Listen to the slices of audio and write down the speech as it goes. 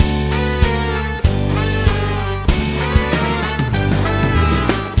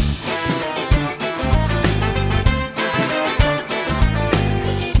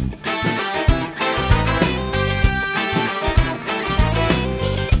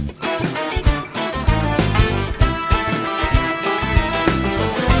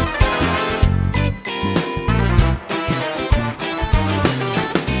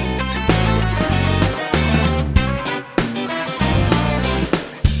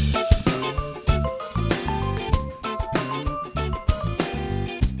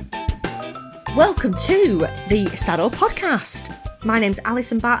Welcome to the Saddle Podcast. My name's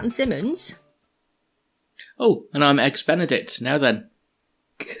Alison Barton Simmons. Oh, and I'm Eggs Benedict. Now then.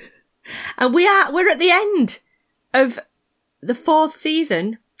 And we're at the end of the fourth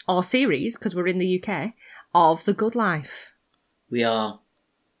season, or series, because we're in the UK, of The Good Life. We are.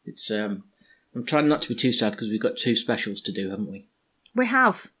 It's I'm trying not to be too sad because we've got two specials to do, haven't we? We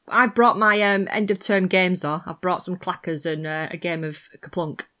have. I've brought my end of term games though. I've brought some clackers and a game of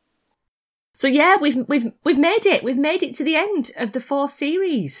Kaplunk. So yeah, we've made it. We've made it to the end of the fourth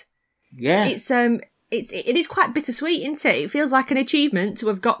series. Yeah. It is quite bittersweet, isn't it? It feels like an achievement to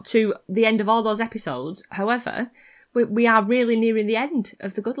have got to the end of all those episodes. However, we are really nearing the end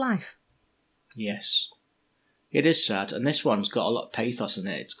of The Good Life. Yes. It is sad, and this one's got a lot of pathos in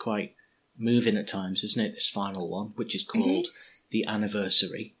it. It's quite moving at times, isn't it? This final one, which is called The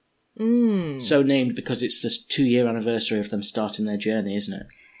Anniversary. So named because it's the 2-year anniversary of them starting their journey, isn't it?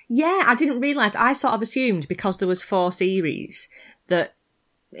 Yeah, I didn't realise. I sort of assumed because there was 4 series that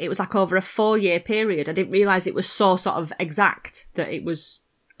it was like over a 4-year period. I didn't realise it was so sort of exact that it was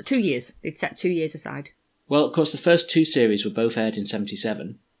 2 years. They'd set 2 years aside. Well, of course, the first 2 series were both aired in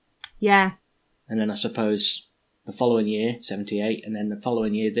 1977. Yeah. And then I suppose the following year, 1978, and then the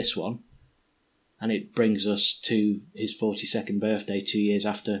following year, this one. And it brings us to his 42nd birthday 2 years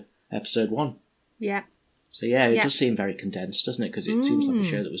after episode 1. Yeah. So yeah, it does seem very condensed, doesn't it? Because it seems like a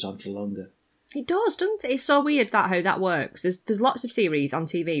show that was on for longer. It does, doesn't it? It's so weird how that works. There's lots of series on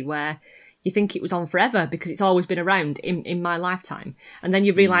TV where you think it was on forever because it's always been around in my lifetime. And then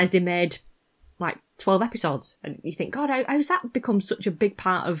you realise they made like 12 episodes. And you think, God, how's that become such a big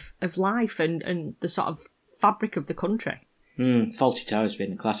part of life and the sort of fabric of the country? Fawlty Tower's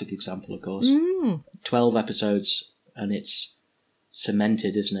been a classic example, of course. 12 episodes and it's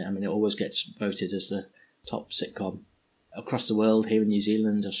cemented, isn't it? I mean, it always gets voted as the top sitcom across the world, here in New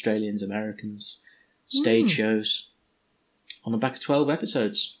Zealand, Australians, Americans, stage shows, on the back of 12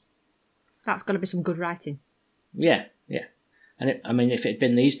 episodes. That's got to be some good writing. Yeah. And if it had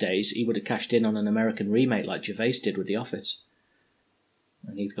been these days, he would have cashed in on an American remake like Gervais did with The Office.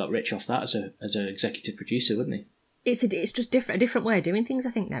 And he'd got rich off that as an executive producer, wouldn't he? It's just a different way of doing things,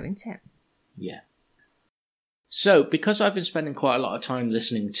 I think, now, isn't it? Yeah. So, because I've been spending quite a lot of time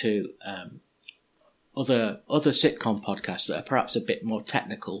listening to other sitcom podcasts that are perhaps a bit more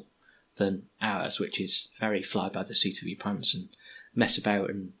technical than ours, which is very fly by the seat of your pants and mess about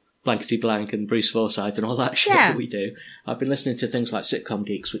and blankety blank and Bruce Forsyth and all that shit that we do. I've been listening to things like Sitcom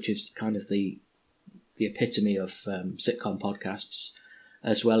Geeks, which is kind of the epitome of sitcom podcasts,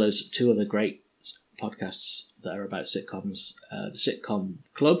 as well as 2 other great podcasts that are about sitcoms. The Sitcom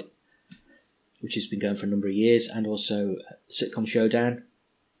Club, which has been going for a number of years, and also Sitcom Showdown,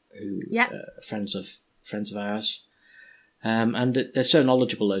 who friends of ours. And they're so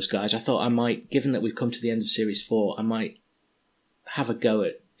knowledgeable, those guys. I thought I might, given that we've come to the end of Series 4, I might have a go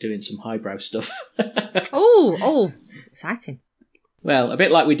at doing some highbrow stuff. Oh, exciting. Well, a bit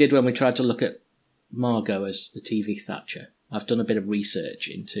like we did when we tried to look at Margot as the TV Thatcher. I've done a bit of research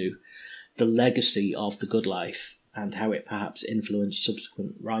into the legacy of The Good Life and how it perhaps influenced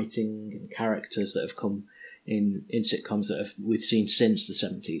subsequent writing and characters that have come in sitcoms that we've seen since the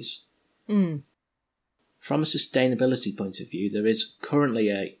 70s. From a sustainability point of view, there is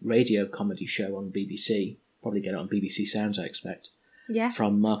currently a radio comedy show on BBC, probably get it on BBC Sounds, I expect,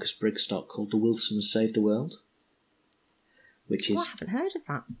 from Marcus Brigstock called The Wilsons Save the World, which is... I haven't heard of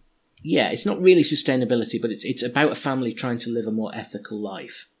that. Yeah, it's not really sustainability, but it's about a family trying to live a more ethical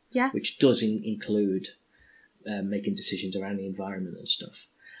life, which does include making decisions around the environment and stuff.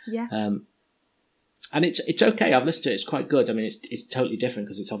 Yeah. And it's okay. I've listened to it. It's quite good. I mean, it's totally different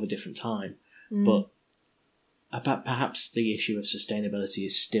because it's of a different time. But perhaps the issue of sustainability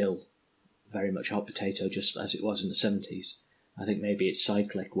is still very much a hot potato, just as it was in the 70s. I think maybe it's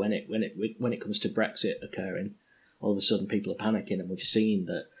cyclic. When it comes to Brexit occurring, all of a sudden people are panicking, and we've seen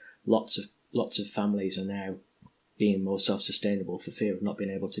that lots of families are now being more self-sustainable for fear of not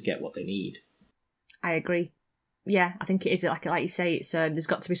being able to get what they need. I agree. Yeah, I think it is like you say. It's there's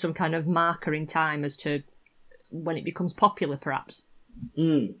got to be some kind of marker in time as to when it becomes popular, perhaps.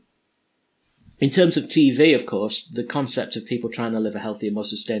 In terms of TV, of course, the concept of people trying to live a healthier, more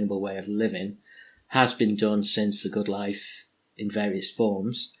sustainable way of living has been done since The Good Life in various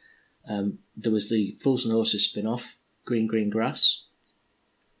forms. There was the Fools and Horses spin-off, Green Green Grass.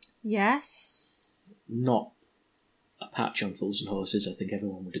 Yes. Not a patch on Fools and Horses, I think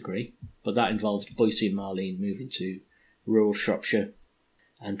everyone would agree. But that involved Boycie and Marlene moving to rural Shropshire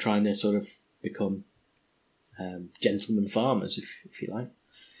and trying to sort of become gentlemen farmers, if you like.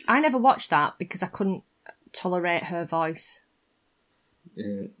 I never watched that because I couldn't tolerate her voice.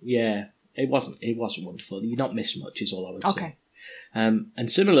 Yeah. It wasn't wonderful. You're not missing much, is all I would say. Okay.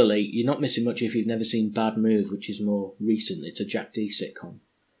 And similarly, you're not missing much if you've never seen Bad Move, which is more recent. It's a Jack D sitcom.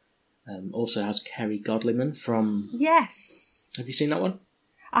 Also has Kerry Godliman from... Yes. Have you seen that one?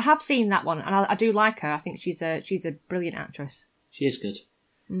 I have seen that one, and I do like her. I think she's a brilliant actress. She is good.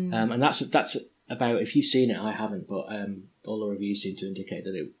 And that's about, if you've seen it, I haven't, but all the reviews seem to indicate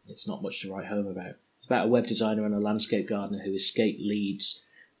that it's not much to write home about. It's about a web designer and a landscape gardener who escape Leeds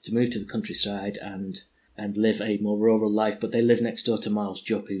to move to the countryside and live a more rural life, but they live next door to Miles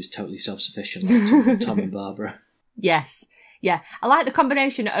Jupp, who's totally self-sufficient, like Tom and Barbara. Yes. Yeah. I like the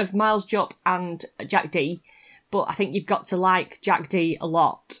combination of Miles Jupp and Jack D, but I think you've got to like Jack D a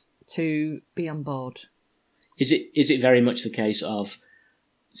lot to be on board. Is it very much the case of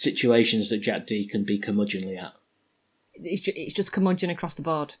situations that Jack D can be curmudgeonly at? It's just curmudgeon across the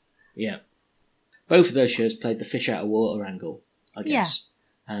board. Yeah. Both of those shows played the fish out of water angle, I guess.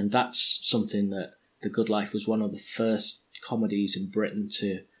 Yeah. And that's something that The Good Life was one of the first comedies in Britain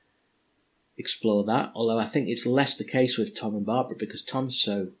to explore that. Although I think it's less the case with Tom and Barbara because Tom's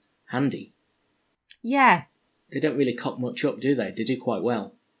so handy. Yeah. They don't really cock much up, do they? They do quite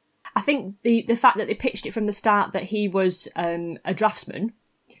well. I think the fact that they pitched it from the start that he was a draftsman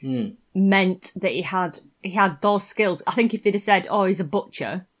meant that he had those skills. I think if they'd have said, oh, he's a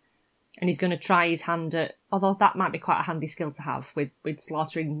butcher and he's going to try his hand at... Although that might be quite a handy skill to have with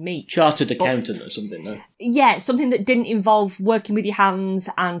slaughtering meat. Chartered accountant or something, though. Yeah, something that didn't involve working with your hands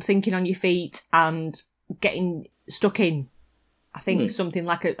and thinking on your feet and getting stuck in. I think something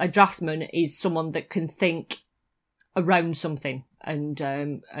like a draftsman is someone that can think around something and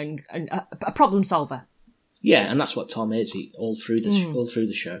a problem solver. Yeah, and that's what Tom is. All through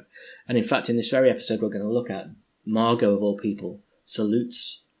the show, and in fact, in this very episode, we're going to look at Margot of all people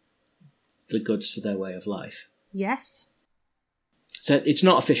salutes the Goods for their way of life. Yes. So it's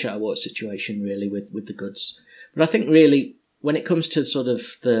not a fish out of water situation really with the Goods, but I think really when it comes to sort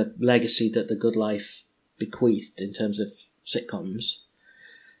of the legacy that the Good Life bequeathed in terms of sitcoms,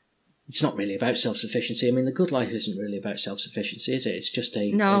 it's not really about self-sufficiency. I mean, The Good Life isn't really about self-sufficiency, is it? It's just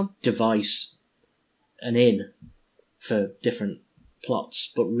a device, an in for different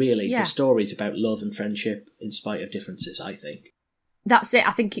plots. But really, the story's about love and friendship in spite of differences, I think. That's it.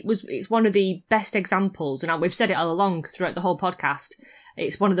 I think it's one of the best examples, and we've said it all along throughout the whole podcast,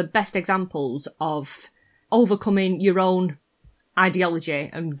 it's one of the best examples of overcoming your own ideology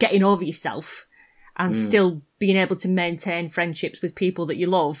and getting over yourself and still being able to maintain friendships with people that you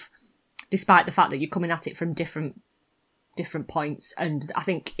love, despite the fact that you're coming at it from different points. And I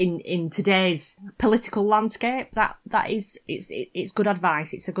think in today's political landscape, it's good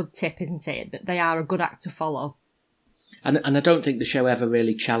advice. It's a good tip, isn't it? That they are a good act to follow. And I don't think the show ever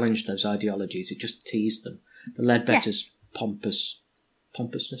really challenged those ideologies. It just teased them. The Ledbetter's pomposity,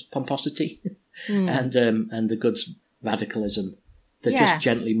 and the Goods' radicalism. They're just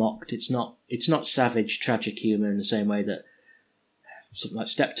gently mocked. It's not savage, tragic humour in the same way that something like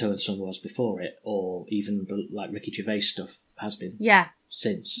Steptoe and Son was before it, or even the Ricky Gervais stuff has been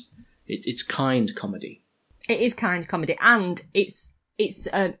since. It's kind comedy. It is kind comedy, and it's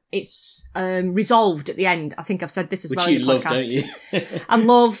resolved at the end. I think I've said this as well. Which you love, don't you? I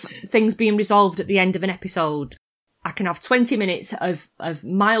love things being resolved at the end of an episode. I can have 20 minutes of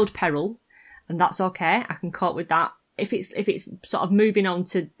mild peril, and that's okay. I can cope with that. If it's sort of moving on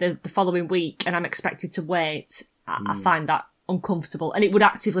to the following week and I'm expected to wait, I find that uncomfortable, and it would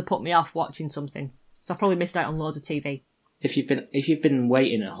actively put me off watching something. So I've probably missed out on loads of TV. If you've been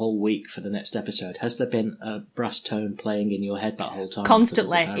waiting a whole week for the next episode, has there been a brass tone playing in your head that whole time?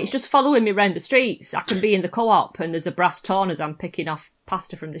 Constantly. It's just following me around the streets. I can be in the co-op and there's a brass tone as I'm picking off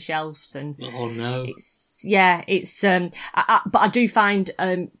pasta from the shelves. And oh no! But I do find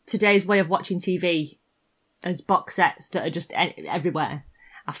today's way of watching TV as box sets that are just everywhere.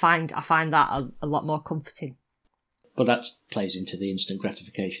 I find that a lot more comforting. But that plays into the instant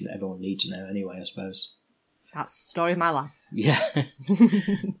gratification that everyone needs now anyway, I suppose. That's the story of my life. Yeah.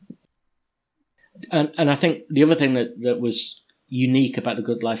 and I think the other thing that was unique about The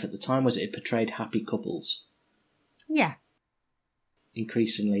Good Life at the time was it portrayed happy couples. Yeah.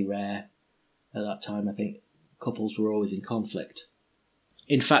 Increasingly rare at that time. I think couples were always in conflict.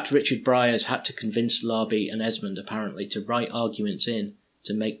 In fact, Richard Briers had to convince Larby and Esmond, apparently, to write arguments in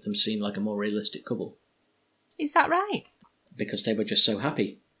to make them seem like a more realistic couple. Is that right? Because they were just so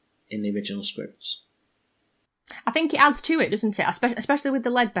happy in the original scripts. I think it adds to it, doesn't it? Especially with the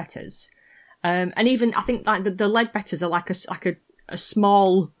Ledbetters. And even, I think, like the Ledbetters are like a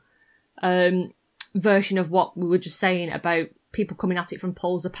small version of what we were just saying about people coming at it from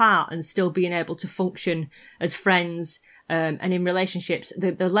poles apart and still being able to function as friends and in relationships.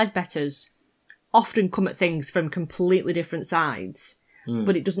 The Ledbetters often come at things from completely different sides,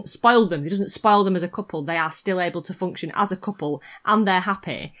 but it doesn't spoil them. It doesn't spoil them as a couple. They are still able to function as a couple, and they're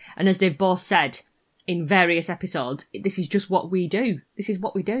happy. And as they've both said in various episodes, this is just what we do. This is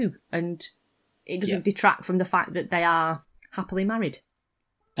what we do. And it doesn't detract from the fact that they are happily married.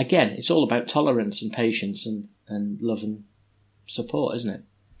 Again, it's all about tolerance and patience and love and support, isn't it?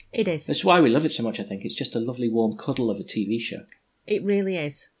 It is. That's why we love it so much, I think. It's just a lovely warm cuddle of a TV show. It really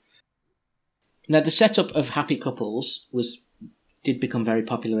is. Now, the setup of happy couples did become very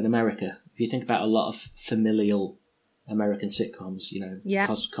popular in America. If you think about a lot of familial American sitcoms,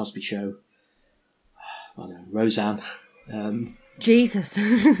 Cosby Show, I don't know, Roseanne. Jesus.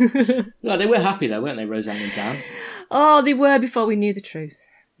 Well, they were happy though, weren't they, Roseanne and Dan? Oh, they were before we knew the truth.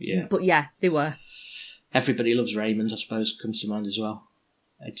 Yeah. But yeah, they were. Everybody Loves Raymond, I suppose, comes to mind as well.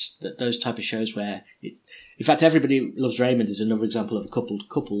 It's those type of shows where... in fact, Everybody Loves Raymond is another example of a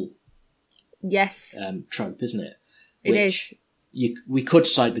couple yes. trope, isn't it? It is. We could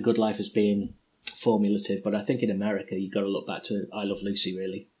cite The Good Life as being formulative, but I think in America you've got to look back to I Love Lucy,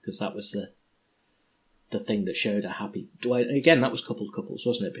 really, because that was the thing that showed a happy... Again, that was coupled couples,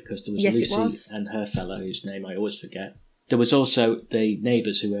 wasn't it? Because there was Lucy and her fellow, whose name I always forget. There was also the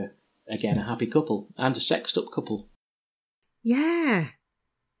neighbours, who were, again, a happy couple, and a sexed-up couple. Yeah.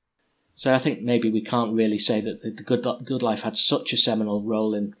 So I think maybe we can't really say that The Good Life had such a seminal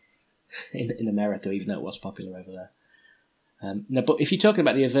role in America, even though it was popular over there. No, but if you're talking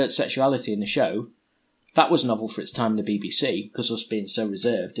about the overt sexuality in the show, that was novel for its time in the BBC, because us being so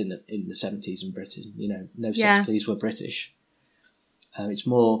reserved in the 70s in Britain, no sex pleas were British. It's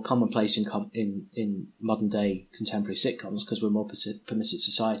more commonplace in modern day contemporary sitcoms because we're a more permissive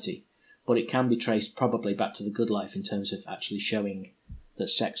society, but it can be traced probably back to The Good Life in terms of actually showing that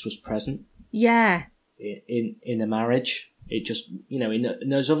sex was present. Yeah. In a marriage, it just in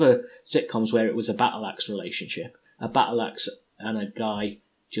those other sitcoms where it was a battle axe relationship, a battle axe and a guy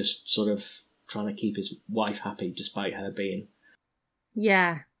just sort of trying to keep his wife happy despite her being.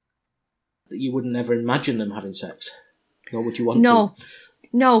 Yeah. You wouldn't ever imagine them having sex. Nor would you want to.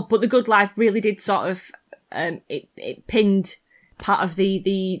 No, but The Good Life really did sort of, it pinned part of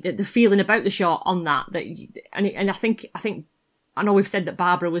the feeling about the show on that. And I think, I know we've said that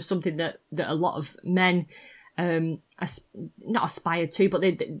Barbara was something that a lot of men, not aspired to, but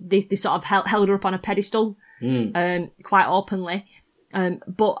they sort of held her up on a pedestal, quite openly.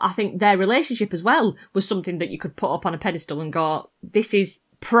 But I think their relationship as well was something that you could put up on a pedestal and go, this is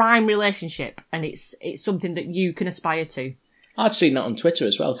prime relationship, and it's something that you can aspire to. I've seen that on Twitter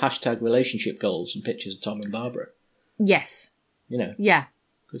as well. # relationship goals and pictures of Tom and Barbara. Yes. Yeah.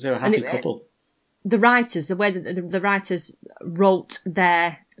 Because they're a happy couple. The writers, the way that the writers wrote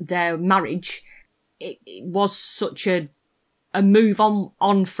their marriage, it was such a move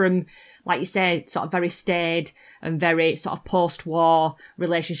on from, like you said, sort of very staid and very sort of post-war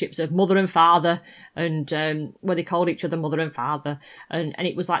relationships of mother and father, and where they called each other mother and father, and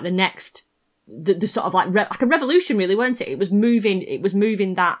it was like the next, the sort of like a revolution, really, weren't it? It was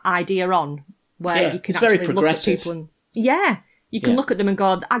moving that idea on where you can actually very progressive. Look at people and you can look at them and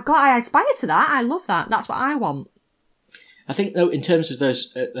go, I aspire to that. I love that. That's what I want. I think though, in terms of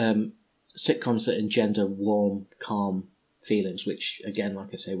those sitcoms that engender warm, calm feelings, which again, like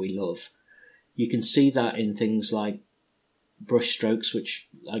I say, we love, you can see that in things like Brushstrokes, which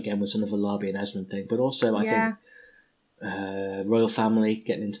again was another Larby and Esmond thing, but also I think Royal Family,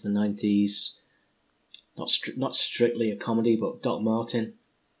 getting into the 90s, not strictly a comedy, but Doc Martin,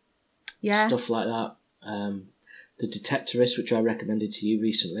 stuff like that. The Detectorist, which I recommended to you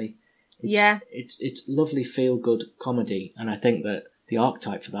recently, it's lovely feel good comedy, and I think that the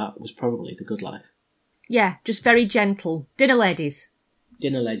archetype for that was probably The Good Life. Yeah, just very gentle. Dinner Ladies,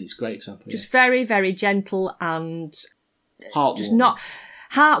 great example. Just very, very gentle and heartwarming. Just not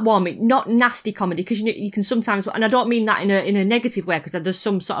heartwarming, not nasty comedy, because you can sometimes, and I don't mean that in a negative way, because there's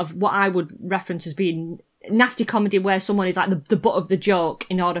some sort of what I would reference as being nasty comedy where someone is like the butt of the joke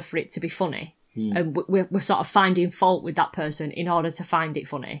in order for it to be funny. And we're sort of finding fault with that person in order to find it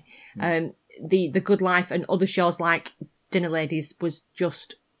funny. The Good Life and other shows like Dinner Ladies was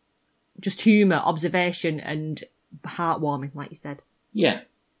just humour, observation, and heartwarming, like you said. Yeah.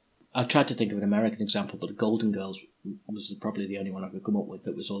 I tried to think of an American example, but The Golden Girls was probably the only one I could come up with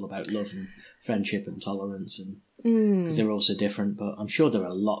that was all about love and friendship and tolerance, and because they're all so different. But I'm sure there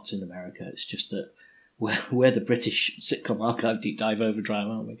are lots in America. It's just that we're the British sitcom archive deep dive overdrive,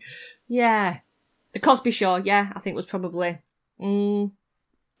 aren't we? Yeah. The Cosby Show, I think was probably...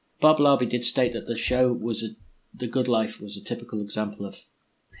 Bob Larby did state that the show was The Good Life was a typical example of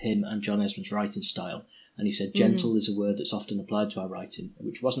him and John Esmond's writing style. And he said, gentle is a word that's often applied to our writing,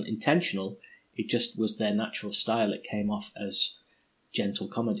 which wasn't intentional. It just was their natural style. It came off as gentle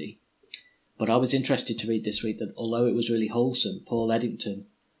comedy. But I was interested to read this week that although it was really wholesome, Paul Eddington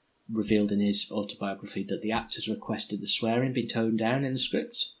revealed in his autobiography that the actors requested the swearing be toned down in the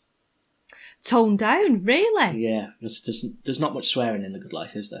scripts. Toned down, really? Yeah, there's not much swearing in The Good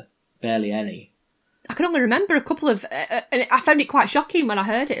Life, is there? Barely any. I can only remember a couple of, and I found it quite shocking when I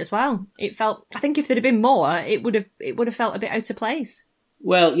heard it as well. It felt, I think if there'd have been more, it would have felt a bit out of place.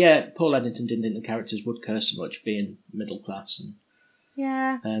 Well, yeah, Paul Eddington didn't think the characters would curse so much, being middle class,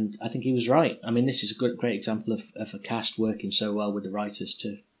 and I think he was right. I mean, this is a great example of a cast working so well with the writers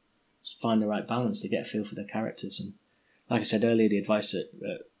to find the right balance, to get a feel for their characters. And like I said earlier, the advice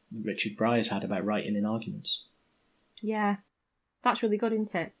that Richard Bryars had about writing in arguments. Yeah, that's really good,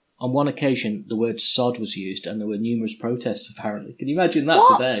 isn't it? On one occasion, the word sod was used, and there were numerous protests, apparently. Can you imagine that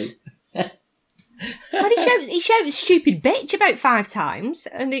today? Well, he shouts stupid bitch about 5 times,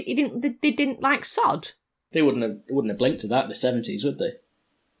 and they didn't like sod. They wouldn't have blinked to that in the 70s, would they?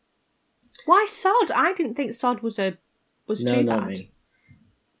 Why sod? I didn't think sod was too bad. I mean,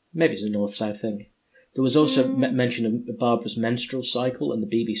 maybe it's a north-south thing. There was also mention of Barbara's menstrual cycle, and the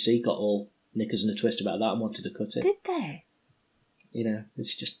BBC got all knickers in a twist about that and wanted to cut it. Did they? You know,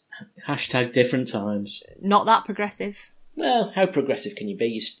 it's just hashtag different times. Not that progressive. Well, how progressive can you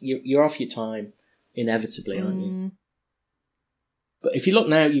be? You're off your time, inevitably, aren't you? But if you look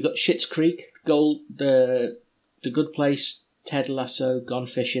now, you've got Schitt's Creek, The Good Place, Ted Lasso, Gone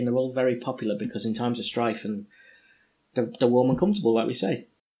Fishing. They're all very popular because in times of strife, and they're warm and comfortable, like we say.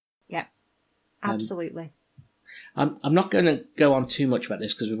 Yep, absolutely. I'm not going to go on too much about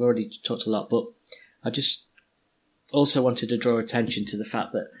this because we've already talked a lot, but I just also wanted to draw attention to the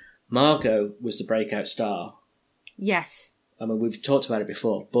fact that Margot was the breakout star. Yes. I mean, we've talked about it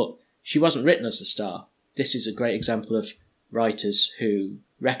before, but she wasn't written as the star. This is a great example of writers who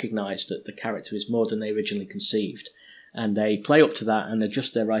recognise that the character is more than they originally conceived, and they play up to that and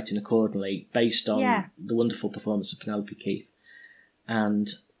adjust their writing accordingly based on the wonderful performance of Penelope Keith. And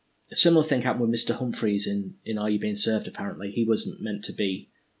a similar thing happened with Mr. Humphreys in Are You Being Served, apparently. He wasn't meant to be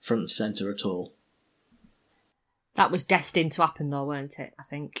front and centre at all. That was destined to happen, though, weren't it? I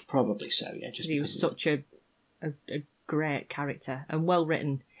think probably so. Yeah, just he was such a great character and well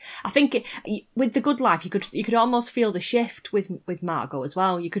written. I think with The Good Life, you could almost feel the shift with Margot as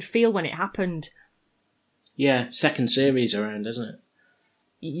well. You could feel when it happened. Yeah, second series around, isn't it?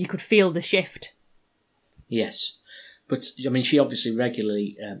 You could feel the shift. Yes, but I mean, she obviously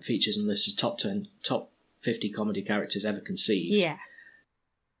regularly features in lists of top 50 comedy characters ever conceived. Yeah,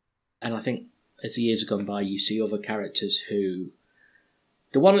 and I think, as the years have gone by, you see other characters who...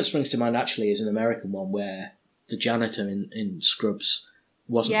 The one that springs to mind, actually, is an American one where the janitor in Scrubs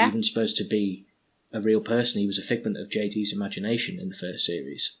wasn't even supposed to be a real person. He was a figment of JD's imagination in the first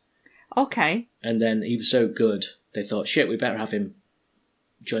series. Okay. And then he was so good, they thought, shit, we better have him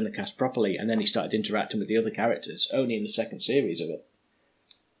join the cast properly. And then he started interacting with the other characters, only in the second series of it.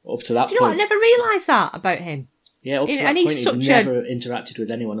 Up to that point... Do you know what? I never realised that about him. Yeah, up to that point, he'd never interacted with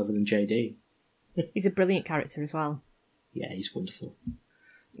anyone other than JD. He's a brilliant character as well. Yeah, he's wonderful.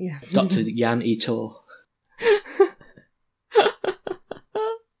 Yeah. Dr. Jan Etor.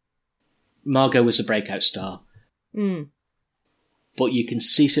 Margot was a breakout star. But you can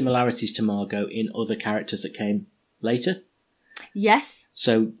see similarities to Margot in other characters that came later. Yes.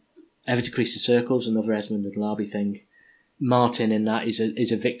 So, Ever Decreasing Circles, another Esmond and Larby thing. Martin in that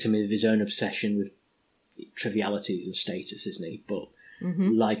is a victim of his own obsession with trivialities and status, isn't he? But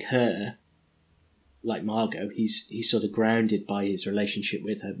like her... Like Margot, he's sort of grounded by his relationship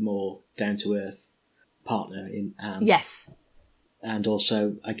with her more down-to-earth partner in Anne. Yes. And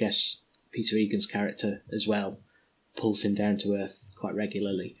also, I guess, Peter Egan's character as well pulls him down to earth quite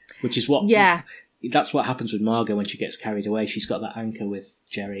regularly, which is what... Yeah. That's what happens with Margot when she gets carried away. She's got that anchor with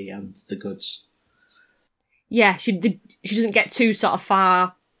Jerry and the goods. Yeah, she doesn't get too sort of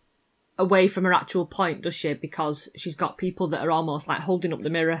far away from her actual point, does she? Because she's got people that are almost like holding up the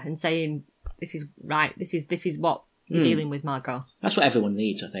mirror and saying... This is right. This is what you're dealing with, Margot. That's what everyone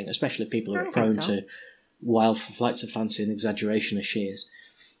needs, I think, especially people who are prone to wild flights of fancy and exaggeration as she is.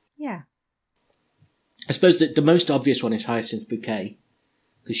 Yeah. I suppose that the most obvious one is Hyacinth Bouquet,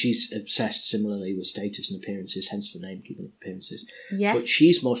 because she's obsessed similarly with status and appearances, hence the name, Keeping Up Appearances. Yes. But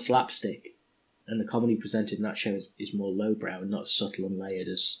she's more slapstick, and the comedy presented in that show is more lowbrow and not as subtle and layered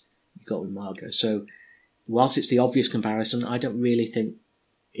as you got with Margot. So, whilst it's the obvious comparison, I don't really think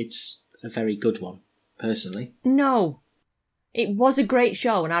it's a very good one, personally. No. It was a great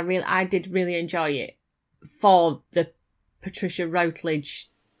show, and I did really enjoy it. for the Patricia Routledge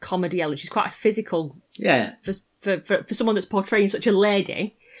comedy element. She's quite a physical. Yeah. For someone that's portraying such a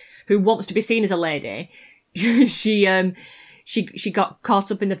lady who wants to be seen as a lady, she got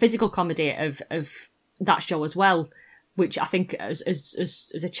caught up in the physical comedy of that show as well, which I think as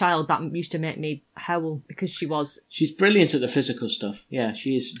a child that used to make me howl because she's brilliant at the physical stuff. Yeah,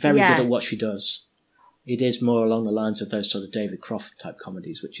 she is very good at what she does. It is more along the lines of those sort of David Croft type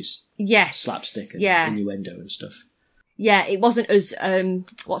comedies, which is slapstick and innuendo and stuff. Yeah, it wasn't as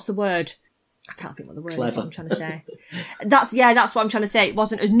what's the word? I can't think what the word is. What I'm trying to say. That's what I'm trying to say. It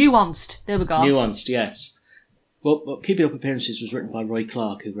wasn't as nuanced. There we go. Nuanced, yes. Well, Keeping Up Appearances was written by Roy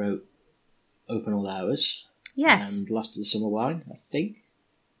Clark, who wrote Open All Hours. Yes. And Last of the Summer Wine, I think.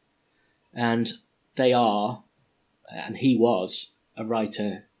 And they are, and he was, a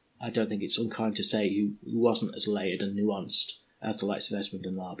writer, I don't think it's unkind to say, who wasn't as layered and nuanced as the likes of Esmond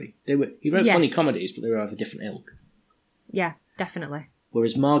and Larby. He wrote funny comedies, but they were of a different ilk. Yeah, definitely.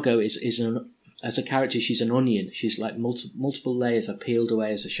 Whereas Margot as a character, she's an onion. She's like multiple layers are peeled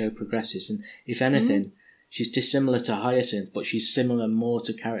away as the show progresses. And if anything, she's dissimilar to Hyacinth, but she's similar more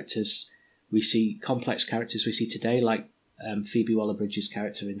to complex characters we see today, like Phoebe Waller-Bridge's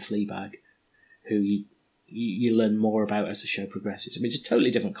character in Fleabag, who you learn more about as the show progresses. I mean, it's a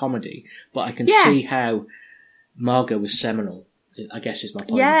totally different comedy, but I can see how Margot was seminal, I guess is my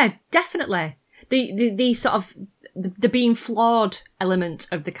point. Yeah, definitely. The sort of the being flawed element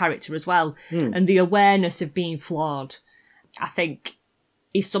of the character as well, and the awareness of being flawed, I think,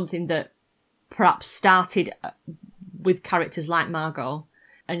 is something that perhaps started with characters like Margot,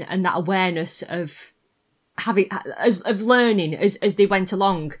 and that awareness of learning as they went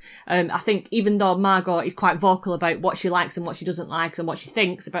along. I think even though Margot is quite vocal about what she likes and what she doesn't like and what she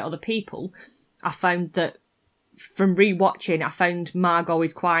thinks about other people, I found that from rewatching, I found Margot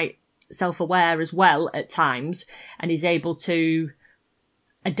is quite self-aware as well at times, and is able to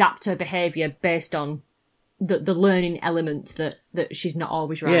adapt her behaviour based on the learning element that she's not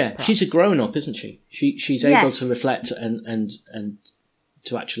always right. Yeah, perhaps. She's a grown-up, isn't she? She's able to reflect and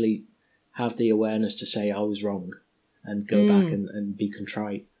to actually have the awareness to say I was wrong and go back and be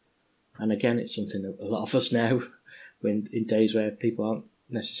contrite. And again, it's something that a lot of us now, when in days where people aren't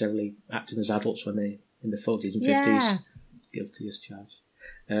necessarily acting as adults when they're in their 40s and 50s, guilty as charged.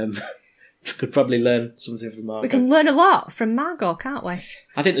 Could probably learn something from Margot. We can learn a lot from Margot, can't we?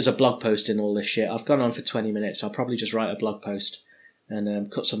 I think there's a blog post in all this shit. I've gone on for 20 minutes. I'll probably just write a blog post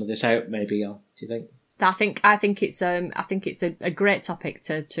and cut some of this out. Maybe. Do you think? I think it's a great topic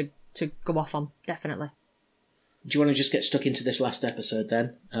to go off on. Definitely. Do you want to just get stuck into this last episode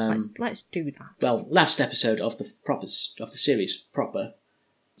then? Let's do that. Well, last episode of the series proper.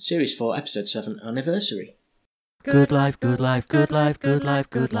 Series 4, episode 7, anniversary. Good life, good life, good life, good life,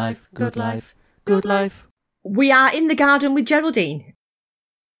 good life, good life, good life. We are in the garden with Geraldine.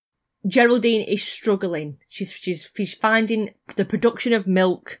 Geraldine is struggling. She's finding the production of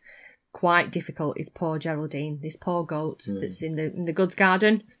milk quite difficult. It's poor Geraldine, this poor goat that's in the goods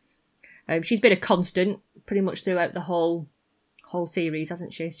garden. She's been a constant pretty much throughout the whole series,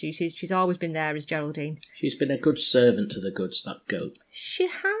 hasn't she? She's always been there as Geraldine. She's been a good servant to the goods, that goat. She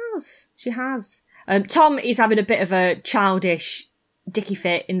has. Tom is having a bit of a childish dicky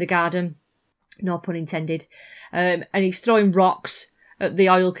fit in the garden, no pun intended, and he's throwing rocks at the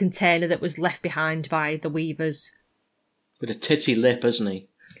oil container that was left behind by the weavers. With a titty lip, hasn't he?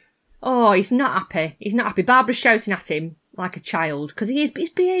 Oh, he's not happy. Barbara's shouting at him like a child, because he's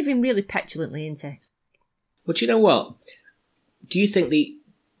behaving really petulantly, isn't he? Well, do you know what? Do you think the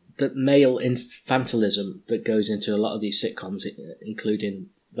male infantilism that goes into a lot of these sitcoms,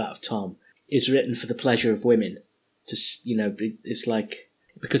 including that of Tom, is written for the pleasure of women? It's like,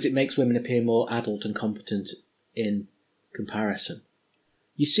 because it makes women appear more adult and competent in comparison.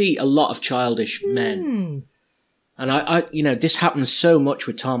 You see a lot of childish men. And I this happens so much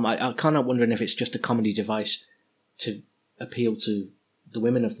with Tom. I kind of wondering if it's just a comedy device to appeal to the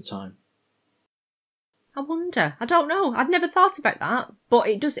women of the time. I wonder. I don't know. I'd never thought about that. But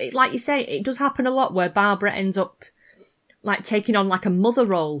it like you say, it does happen a lot where Barbara ends up like taking on like a mother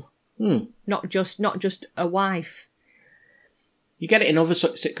role. Not just a wife. You get it in other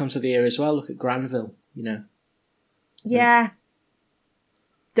sitcoms of the era as well. Look at Granville, Yeah.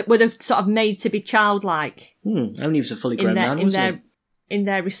 That were they sort of made to be childlike. Only he was a fully grown man, wasn't he? In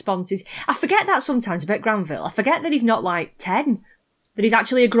their responses. I forget that sometimes about Granville. I forget that he's not like 10. That he's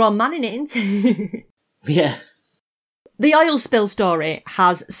actually a grown man in it, isn't he? Yeah. The oil spill story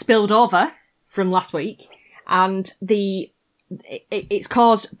has spilled over from last week, and the it's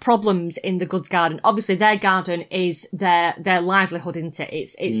caused problems in the goods garden. Obviously, their garden is their livelihood, isn't it?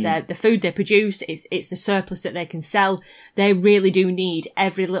 It's the food they produce. It's the surplus that they can sell. They really do need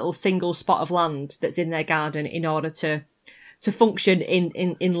every little single spot of land that's in their garden in order to function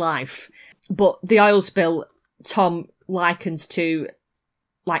in life. But the oil spill, Tom likens to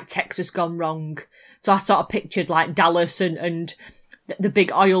like Texas gone wrong. So I sort of pictured like Dallas and the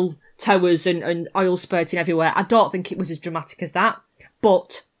big oil towers and oil spurting everywhere. I don't think it was as dramatic as that,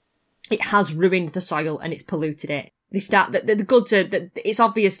 but it has ruined the soil and it's polluted it. They start the goods are that it's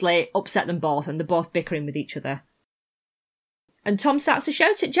obviously upset them both, and they're both bickering with each other. And Tom starts to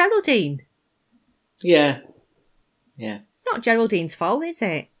shout at Geraldine. Yeah. It's not Geraldine's fault, is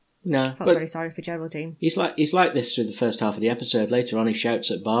it? No, I felt very sorry for Geraldine. He's like this through the first half of the episode. Later on, he shouts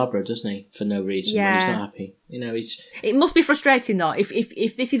at Barbara, doesn't he, for no reason when he's not happy. You know, It must be frustrating though.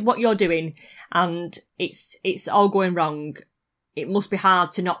 If this is what you're doing and it's all going wrong, it must be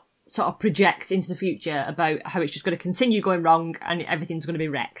hard to not sort of project into the future about how it's just going to continue going wrong and everything's going to be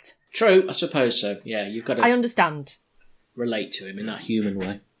wrecked. True, I suppose so. Yeah, you've got to. I understand. Relate to him in that human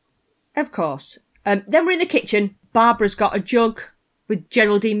way. Of course. Then we're in the kitchen. Barbara's got a jug with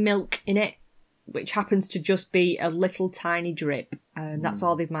Geraldine milk in it, which happens to just be a little tiny drip. That's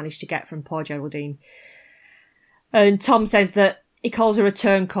all they've managed to get from poor Geraldine. And Tom says that he calls her a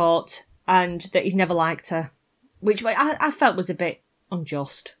turncoat and that he's never liked her, which I felt was a bit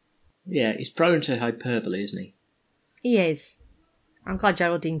unjust. Yeah, he's prone to hyperbole, isn't he? He is. I'm glad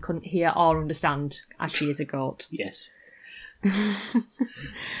Geraldine couldn't hear or understand, as she is a goat. Yes.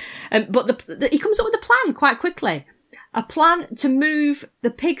 But he comes up with a plan quite quickly. A plan to move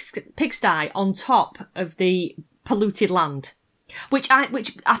the pigsty on top of the polluted land, which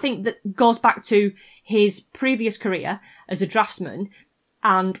I think that goes back to his previous career as a draftsman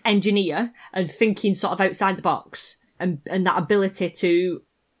and engineer and thinking sort of outside the box and that ability to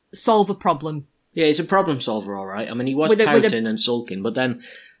solve a problem. Yeah, he's a problem solver, all right. I mean, he was pouting and sulking, but then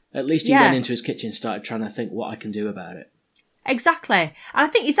at least he went into his kitchen and started trying to think what I can do about it. Exactly. And I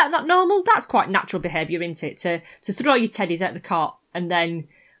think, is that not normal? That's quite natural behaviour, isn't it? To throw your teddies out the cot and then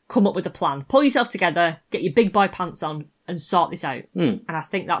come up with a plan. Pull yourself together, get your big boy pants on and sort this out. And I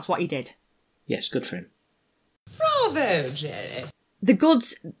think that's what he did. Yes, good for him. Bravo, Jerry. The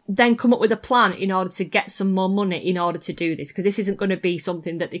goods then come up with a plan in order to get some more money in order to do this, because this isn't going to be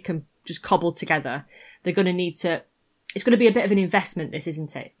something that they can just cobble together. They're going to need to... It's going to be a bit of an investment, this,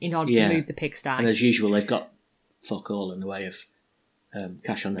 isn't it, in order to move the pigsty. And as usual, they've got fuck all in the way of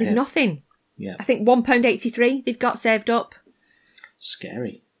cash on the hip. Nothing. Yeah. I think £1.83 they've got saved up.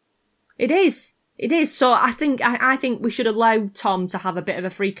 Scary. It is. It is. So I think we should allow Tom to have a bit of a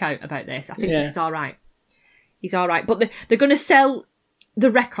freak out about this. I think this is all right. He's all right. But they're going to sell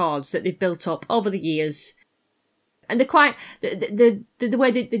the records that they've built up over the years. And they're quite... The way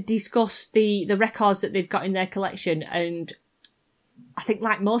they discuss the records that they've got in their collection, and I think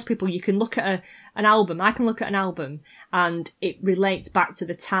like most people, you can look at an album. I can look at an album and it relates back to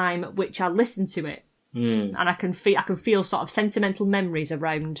the time at which I listened to it. And I can feel sort of sentimental memories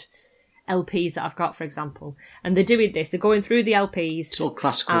around LPs that I've got, for example. And they're doing this. They're going through the LPs. It's all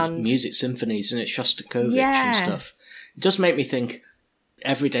classical music symphonies, and it's Shostakovich and stuff. It does make me think,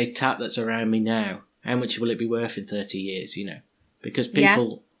 everyday tap that's around me now, how much will it be worth in 30 years, you know? Because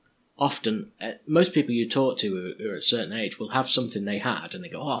people... Often, most people you talk to who are at a certain age will have something they had and they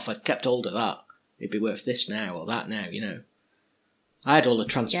go, oh, if I'd kept hold of that, it'd be worth this now or that now, you know. I had all the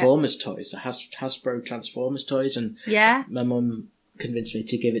Transformers toys, the Hasbro Transformers toys, and my mum convinced me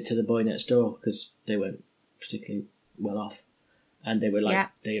to give it to the boy next door because they weren't particularly well off. And they were like,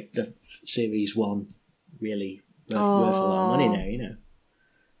 the Series 1 really worth a lot of money now, you know.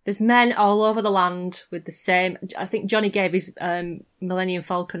 There's men all over the land with the same... I think Johnny gave his Millennium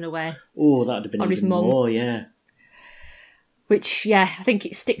Falcon away. Oh, that would have been even more, yeah. Which, I think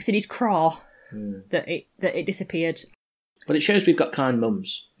it sticks in his craw that it disappeared. But it shows we've got kind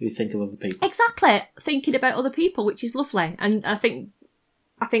mums who think of other people. Exactly, thinking about other people, which is lovely. And I think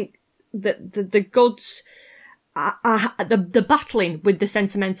that the goods are the battling with the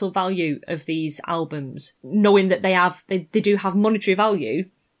sentimental value of these albums, knowing that they do have monetary value.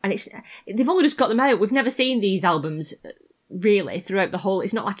 And they've only just got them out. We've never seen these albums really throughout the whole.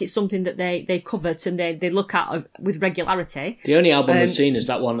 It's not like it's something that they covet and they look at with regularity. The only album we've seen is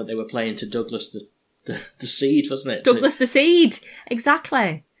that one that they were playing to Douglas the Seed, wasn't it? Douglas the Seed,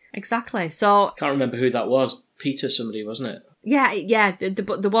 exactly. So can't remember who that was. Peter somebody, wasn't it? Yeah.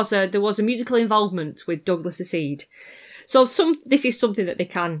 But there was a musical involvement with Douglas the Seed. So this is something that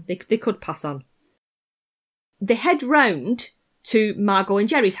they could pass on. They head round to Margot and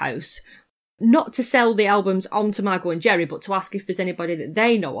Jerry's house, not to sell the albums onto Margot and Jerry, but to ask if there's anybody that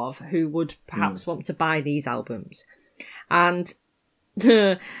they know of who would perhaps want to buy these albums. And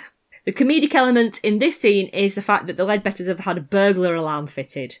the comedic element in this scene is the fact that the Leadbetters have had a burglar alarm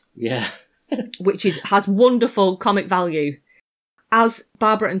fitted. Yeah. Which has wonderful comic value. As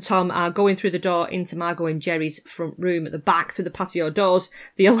Barbara and Tom are going through the door into Margot and Jerry's front room at the back through the patio doors,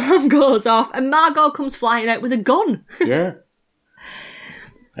 the alarm goes off and Margot comes flying out with a gun. Yeah.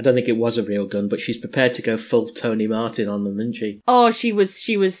 I don't think it was a real gun, but she's prepared to go full Tony Martin on them, isn't she? Oh, she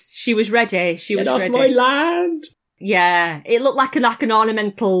was ready. Get off my land! Yeah, it looked like an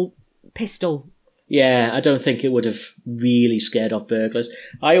ornamental pistol. Yeah, I don't think it would have really scared off burglars.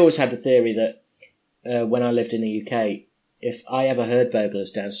 I always had the theory that when I lived in the UK, if I ever heard burglars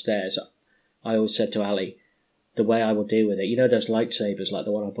downstairs, I always said to Ali, the way I will deal with it, you know those lightsabers like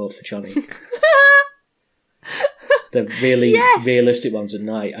the one I bought for Johnny? The really realistic ones at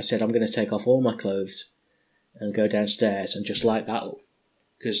night. I said, I'm going to take off all my clothes and go downstairs and just light that up.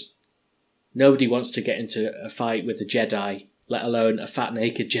 Because nobody wants to get into a fight with a Jedi, let alone a fat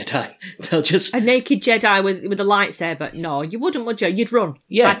naked Jedi. They'll just... A naked Jedi with a lightsaber? No, you wouldn't, would you? You'd run.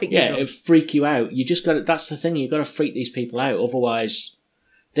 Yeah, I think you'd run. It'd freak you out. You just got to, that's the thing, you've got to freak these people out, otherwise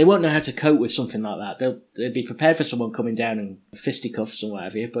they won't know how to cope with something like that. They'll be prepared for someone coming down in fisticuffs and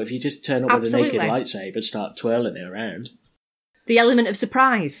whatever, but if you just turn up with a naked lightsaber and start twirling it around... The element of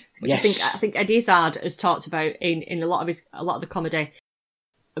surprise, which yes. I think Eddie Izzard has talked about in a lot of the comedy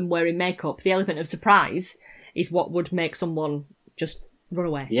and wearing makeup. The element of surprise is what would make someone just run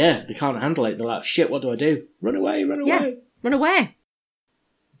away. Yeah, they can't handle it. They're like, shit, what do I do? Run away, run away. Yeah, run away.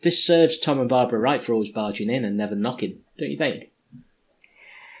 This serves Tom and Barbara right for always barging in and never knocking, don't you think?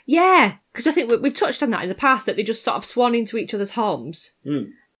 Yeah, because I think we've touched on that in the past, that they just sort of swan into each other's homes.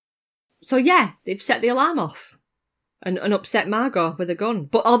 Mm. So yeah, they've set the alarm off and upset Margot with a gun.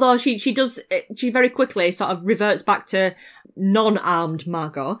 But although she very quickly sort of reverts back to non-armed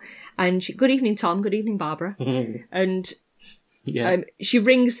Margot, and good evening, Tom, good evening, Barbara, and yeah. She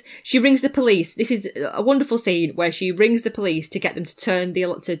rings the police. This is a wonderful scene where she rings the police to get them to turn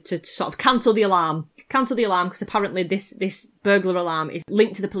to sort of cancel the alarm because apparently this burglar alarm is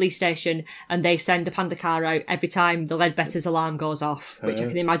linked to the police station, and they send a panda car out every time the Leadbetters alarm goes off, which I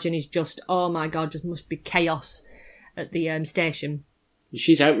can imagine is just, oh my god, just must be chaos at the station.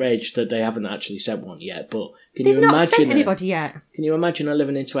 She's outraged that they haven't actually sent one yet, but They've not sent anybody yet. Can you imagine her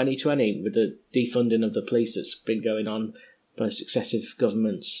living in 2020 with the defunding of the police that's been going on by successive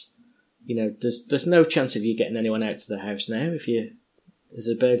governments? You know, there's no chance of you getting anyone out to the house now if there's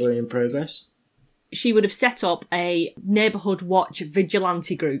a burglary in progress. She would have set up a neighbourhood watch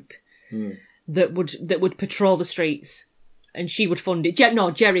vigilante group that would patrol the streets, and she would fund it.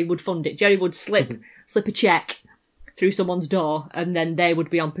 Jerry would fund it. Jerry would slip a check through someone's door, and then they would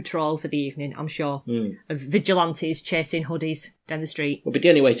be on patrol for the evening, I'm sure, of vigilantes chasing hoodies down the street. Would be the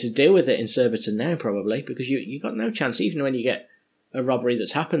only way to deal with it in Surbiton now, probably, because you got no chance. Even when you get a robbery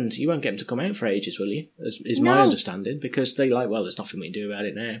that's happened, you won't get them to come out for ages, will you? Is my understanding, because they like, well, there's nothing we can do about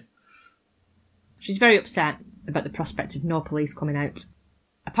it now. She's very upset about the prospect of no police coming out.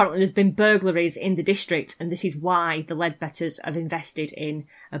 Apparently there's been burglaries in the district, and this is why the Leadbetters have invested in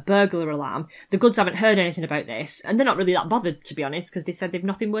a burglar alarm. The Goods haven't heard anything about this, and they're not really that bothered, to be honest, because they said they've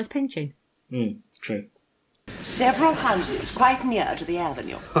nothing worth pinching. True. Several houses quite near to the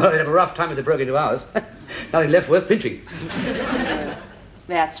avenue. Well, they'd have a rough time if they broke into ours. Nothing left worth pinching.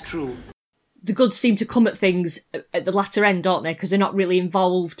 That's true. The Goods seem to come at things at the latter end, don't they? Because they're not really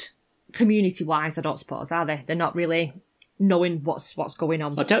involved community-wise, I don't suppose, are they? They're not really knowing what's going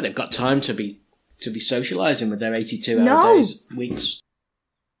on. I doubt they've got time to be socialising with their 82-hour days, weeks.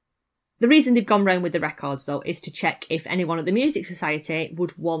 The reason they've gone round with the records, though, is to check if anyone at the Music Society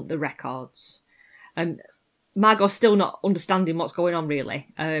would want the records. Margot's still not understanding what's going on, really,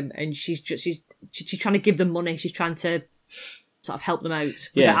 and she's trying to give them money. She's trying to sort of help them out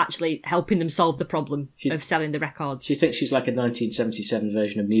without actually helping them solve the problem of selling the records. She thinks she's like a 1977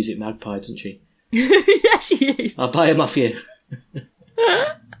 version of Music Magpie, doesn't she? Yeah, she is. I'll buy them off you.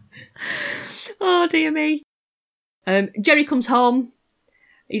 Oh, dear me. Jerry comes home.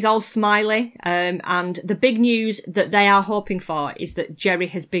 He's all smiley. And the big news that they are hoping for is that Jerry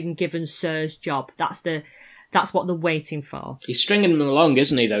has been given Sir's job. That's what they're waiting for. He's stringing them along,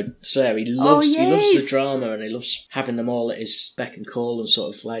 isn't he, though, Sir? He loves the drama, and he loves having them all at his beck and call and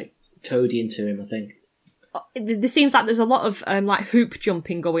sort of, like, toadying to him, I think. There seems like there's a lot of, like, hoop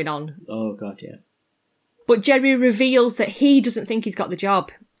jumping going on. Oh, God, yeah. But Jerry reveals that he doesn't think he's got the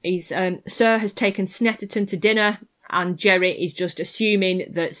job. Sir has taken Snetterton to dinner, and Jerry is just assuming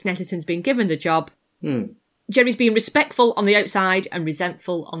that Snetterton's been given the job. Jerry's being respectful on the outside and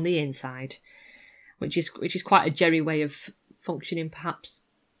resentful on the inside, which is quite a Jerry way of functioning, perhaps.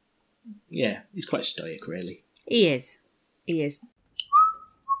 Yeah, he's quite stoic, really. He is.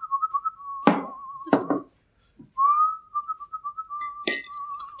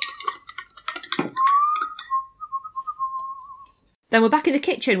 Then we're back in the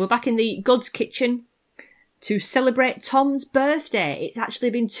kitchen. We're back in the Goods kitchen to celebrate Tom's birthday. It's actually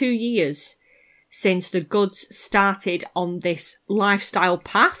been 2 years since the Goods started on this lifestyle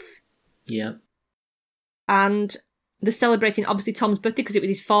path. Yeah. And they're celebrating, obviously, Tom's birthday because it was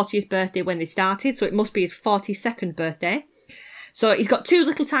his 40th birthday when they started, so it must be his 42nd birthday. So he's got 2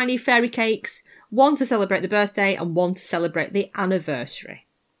 little tiny fairy cakes, one to celebrate the birthday and one to celebrate the anniversary.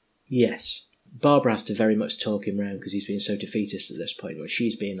 Yes. Barbara has to very much talk him round because he's been so defeatist at this point, where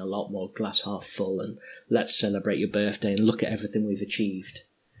she's being a lot more glass half full and let's celebrate your birthday and look at everything we've achieved.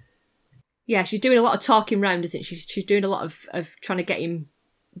 Yeah, she's doing a lot of talking round, isn't she? She's doing a lot of trying to get him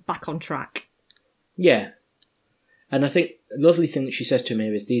back on track. Yeah. And I think a lovely thing that she says to him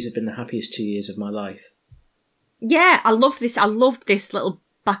here is, these have been the happiest 2 years of my life. Yeah, I loved this. I loved this little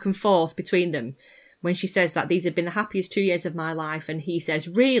back and forth between them when she says that these have been the happiest 2 years of my life, and he says,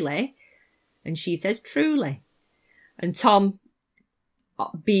 really? And she says, truly. And Tom,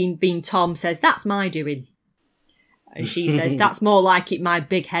 being Tom, says, that's my doing. And she says, that's more like it, my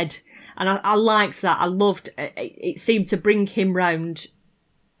big head. And I liked that. I loved it. It seemed to bring him round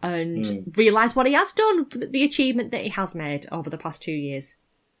and realise what he has done, the achievement that he has made over the past 2 years.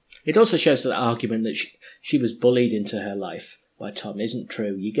 It also shows that argument that she was bullied into her life by Tom isn't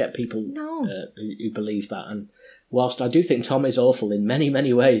true. You get people who believe that. And whilst I do think Tom is awful in many,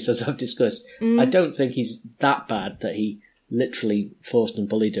 many ways, as I've discussed, I don't think he's that bad that he literally forced and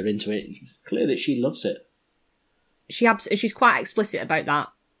bullied her into it. It's clear that she loves it. She's quite explicit about that,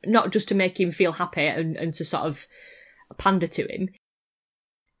 not just to make him feel happy and to sort of pander to him.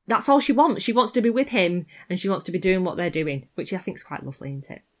 That's all she wants. She wants to be with him and she wants to be doing what they're doing, which I think is quite lovely,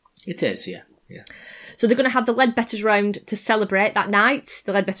 isn't it? It is, yeah. So they're going to have the Leadbetters round to celebrate that night.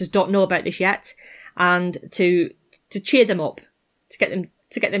 The Leadbetters don't know about this yet, and to cheer them up, to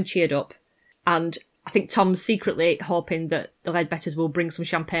get them cheered up. And I think Tom's secretly hoping that the Leadbetters will bring some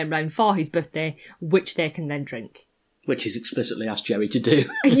champagne round for his birthday, which they can then drink. Which he's explicitly asked Jerry to do.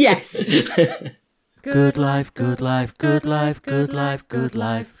 Yes. Good life, good life, good life, good life, good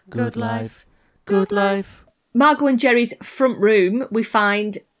life, good life, good life. Margot and Jerry's front room, we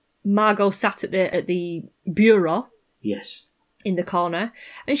find Margot sat at the bureau. Yes. In the corner,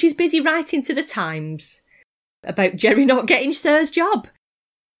 and she's busy writing to the Times about Jerry not getting Sir's job.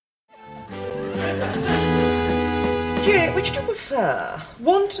 Jerry, which do you prefer,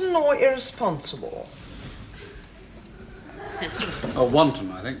 wanton or irresponsible? Oh,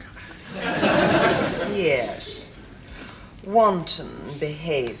 wanton, I think. Yes. Wanton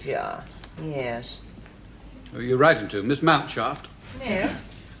behaviour. Yes. Who are you writing to? Miss Mountcharft? No.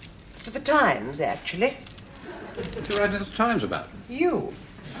 It's to the Times, actually. What are you writing to the Times about? You.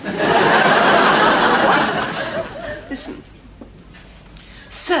 Listen.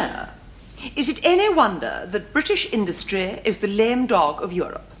 Sir, is it any wonder that British industry is the lame dog of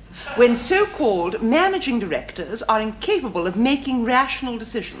Europe, when so-called managing directors are incapable of making rational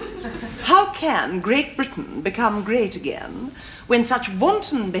decisions? How can Great Britain become great again when such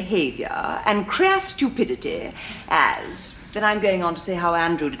wanton behaviour and crass stupidity as... Then I'm going on to say how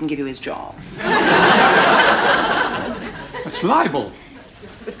Andrew didn't give you his job. That's libel.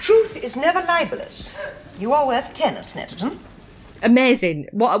 The truth is never libelous. You are worth 10, Snetterton. Amazing.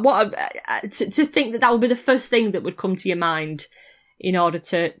 To think that would be the first thing that would come to your mind in order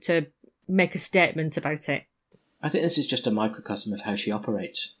to make a statement about it. I think this is just a microcosm of how she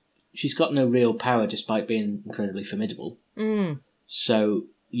operates. She's got no real power despite being incredibly formidable. So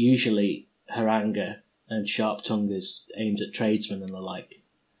usually her anger and sharp tongue is aimed at tradesmen and the like.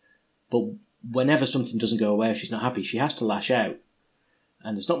 But whenever something doesn't go away or she's not happy, she has to lash out.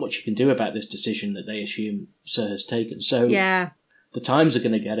 And there's not much you can do about this decision that they assume Sir has taken. So yeah, the Times are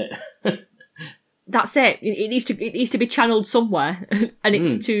going to get it. That's it. It needs to be channeled somewhere, and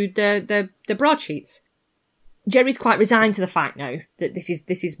it's to the broadsheets. Jerry's quite resigned to the fact now that this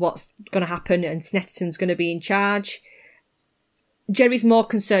is what's going to happen, and Snetterton's going to be in charge. Jerry's more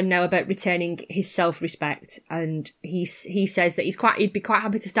concerned now about retaining his self-respect, and he says that he'd be quite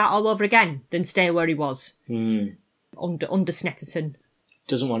happy to start all over again than stay where he was under Snetterton.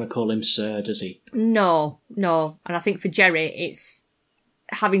 Doesn't want to call him Sir, does he? No. And I think for Jerry, it's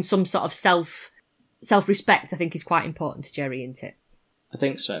having some sort of self-respect, I think, is quite important to Jerry, isn't it? I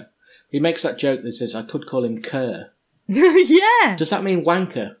think so. He makes that joke that says, I could call him Kerr. Yeah. Does that mean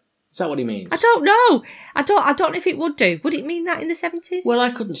wanker? Is that what he means? I don't know. I don't know if it would do. Would it mean that in the 70s? Well,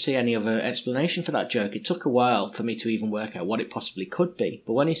 I couldn't see any other explanation for that joke. It took a while for me to even work out what it possibly could be.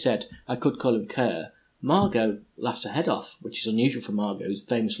 But when he said I could call him Kerr, Margot laughs her head off, which is unusual for Margot, who's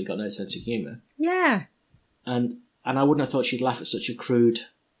famously got no sense of humour. Yeah. And I wouldn't have thought she'd laugh at such a crude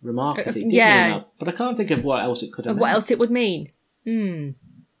remark if it did mean that. But I can't think of what else it could have meant. What else it would mean?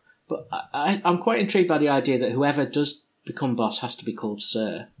 But I'm quite intrigued by the idea that whoever does become boss has to be called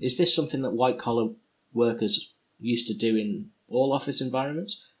Sir. Is this something that white-collar workers used to do in all office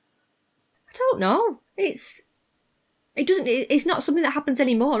environments? I don't know. It's not something that happens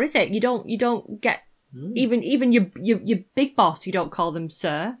anymore, is it? You don't get even your big boss. You don't call them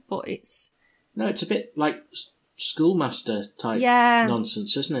Sir, but it's a bit like schoolmaster type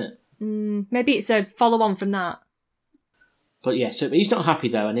nonsense, isn't it? Maybe it's a follow on from that. But yeah, so he's not happy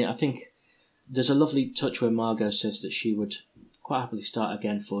though, and I think there's a lovely touch where Margot says that she would quite happily start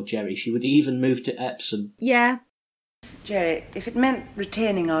again for Jerry. She would even move to Epsom. Yeah. Jerry, if it meant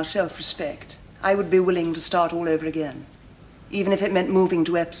retaining our self-respect, I would be willing to start all over again, even if it meant moving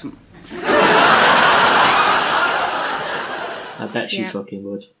to Epsom. I bet she fucking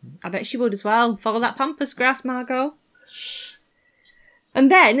would. I bet she would as well. Follow that pampas grass, Margot.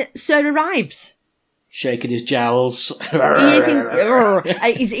 And then Sir arrives. Shaking his jowls. He's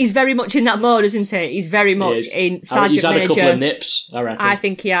very much in that mode, isn't he? He's very much in Sergeant Major. He's had a couple of nips, I reckon. I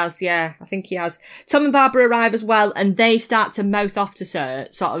think he has, yeah. I think he has. Tom and Barbara arrive as well, and they start to mouth off to Sir,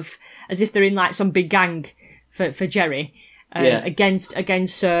 sort of as if they're in like some big gang for Jerry, against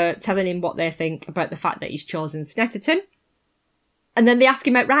Sir, telling him what they think about the fact that he's chosen Snetterton. And then they ask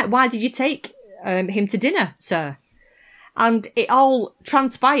him outright, why did you take him to dinner, Sir? And it all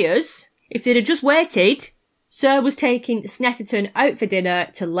transpires. If they'd have just waited, Sir was taking Snetterton out for dinner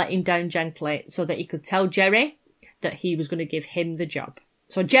to let him down gently so that he could tell Jerry that he was going to give him the job.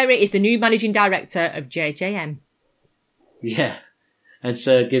 So Jerry is the new managing director of JJM. Yeah. And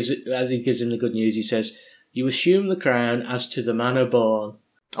Sir as he gives him the good news, he says, you assume the crown as to the manner born.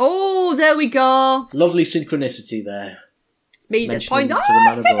 Oh, there we go. Lovely synchronicity there. It's me that point.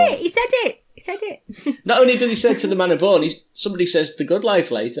 He said it. Not only does he say to the manner born, somebody says the good life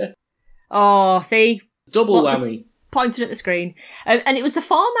later. Oh, see? Double whammy. Pointing at the screen. And it was the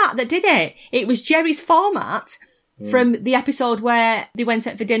format that did it. It was Jerry's format from the episode where they went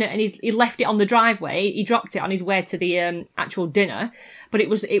out for dinner and he left it on the driveway. He dropped it on his way to the actual dinner. But it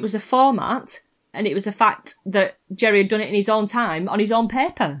was the format, and it was the fact that Jerry had done it in his own time, on his own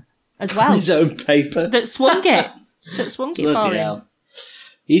paper as well. His own paper? That swung it. For him.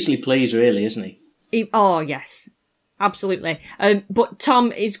 Easily pleased, really, isn't he? Oh, yes. Absolutely. But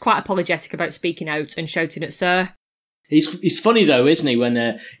Tom is quite apologetic about speaking out and shouting at Sir. He's funny though, isn't he,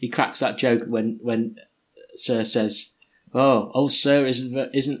 when he cracks that joke when Sir says, oh, old Sir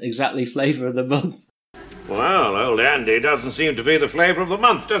isn't exactly flavour of the month. Well, old Andy doesn't seem to be the flavour of the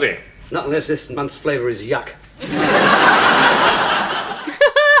month, does he? Not unless this month's flavour is yuck.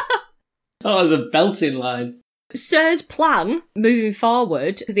 Oh, there's a belting line. Sir's plan, moving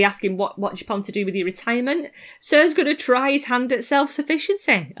forward, because they ask him what do you plan to do with your retirement, Sir's going to try his hand at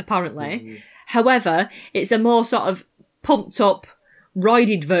self-sufficiency, apparently. However, it's a more sort of pumped up,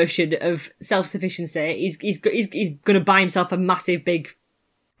 roided version of self-sufficiency. He's going to buy himself a massive big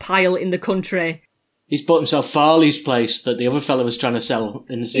pile in the country. He's bought himself Farley's place that the other fella was trying to sell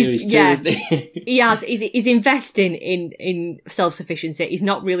in the series too, isn't he? He has. He's investing in self-sufficiency. He's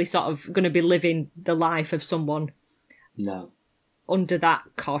not really sort of going to be living the life of someone. No. Under that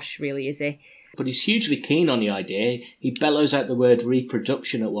cosh, really, is he? But he's hugely keen on the idea. He bellows out the word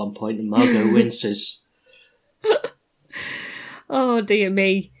reproduction at one point and Margot winces. Oh, dear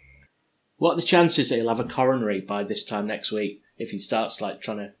me. What are the chances that he'll have a coronary by this time next week if he starts like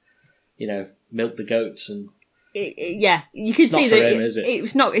trying to, milk the goats and... Yeah, you can see that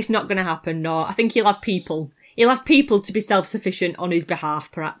it's not going to happen, no. I think he'll have people to be self-sufficient on his behalf,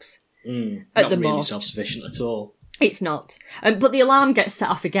 perhaps. Not really self-sufficient at all. It's not. But the alarm gets set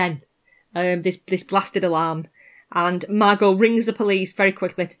off again. This blasted alarm. And Margot rings the police very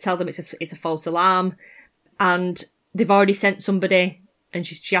quickly to tell them it's a false alarm. And they've already sent somebody, and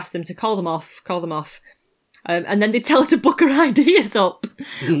she asked them to call them off. And then they tell her to book her ideas up,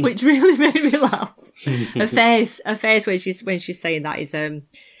 which really made me laugh. Her face when she's saying that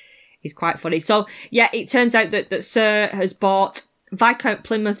is quite funny. So yeah, it turns out that Sir has bought Viscount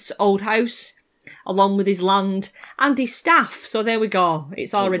Plymouth's old house, along with his land and his staff. So there we go.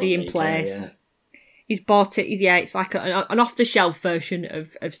 It's already in place. Yeah. He's bought it. It's like an off-the-shelf version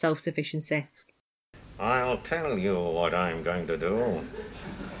of self-sufficiency. I'll tell you what I'm going to do.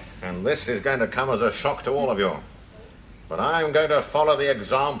 And this is going to come as a shock to all of you. But I'm going to follow the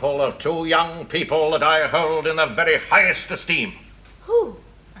example of two young people that I hold in the very highest esteem. Who?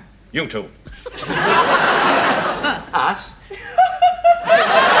 You two. Us?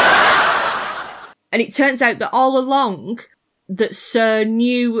 And it turns out that all along, that Sir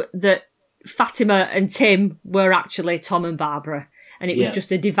knew that Fatima and Tim were actually Tom and Barbara. And it was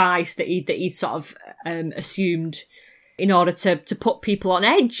just a device that he'd sort of assumed in order to put people on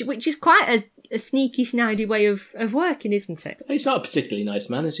edge, which is quite a sneaky, snidey way of working, isn't it? He's not a particularly nice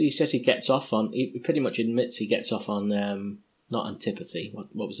man, as he says. He pretty much admits he gets off on not antipathy.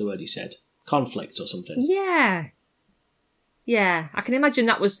 What was the word he said? Conflict or something. Yeah, I can imagine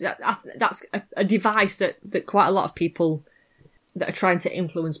that's a device that quite a lot of people that are trying to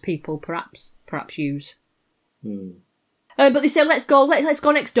influence people perhaps use. But they say, let's go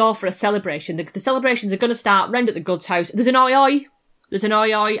next door for a celebration. The celebrations are going to start round at the Goods house. There's an oi-oi. I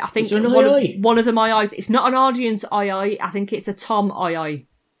think one of them oi-ois. It's not an audience oi-oi. I think it's a Tom oi-oi.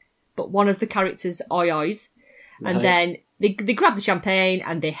 But one of the characters oi-ois. Right. And then they grab the champagne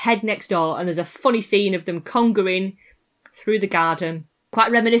and they head next door, and there's a funny scene of them conquering through the garden. Quite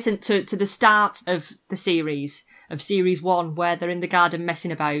reminiscent to the start of the series, of series 1, where they're in the garden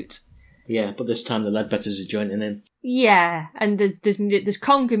messing about. Yeah, but this time the Ledbetters are joining in. Yeah, and there's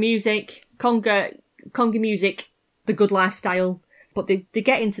conga music, the good lifestyle. But they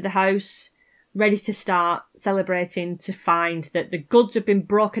get into the house, ready to start celebrating, to find that the goods have been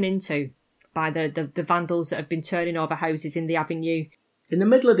broken into by the vandals that have been turning over houses in the avenue. In the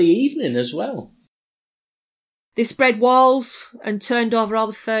middle of the evening as well. They spread walls and turned over all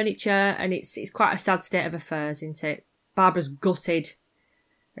the furniture, and it's quite a sad state of affairs, isn't it? Barbara's gutted,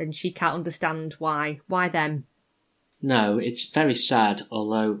 and she can't understand why. Why them? No, it's very sad,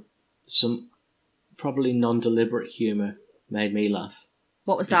 although some probably non-deliberate humour made me laugh.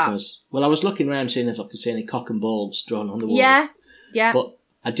 What was that? Well, I was looking around seeing if I could see any cock and balls drawn on the wall. Yeah. But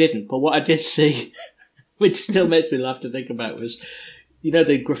I didn't. But what I did see, which still makes me laugh to think about, was,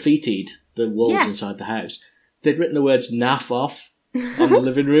 they graffitied the walls inside the house. They'd written the words "naff off" on the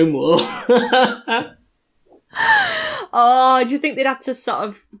living room wall. Oh, do you think they'd had to sort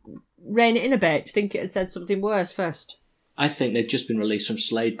of rein it in a bit? Do you think it had said something worse first? I think they'd just been released from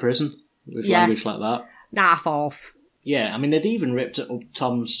Slade prison with language like that. Naff off. Yeah, I mean, they'd even ripped up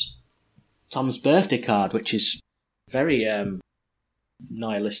Tom's birthday card, which is very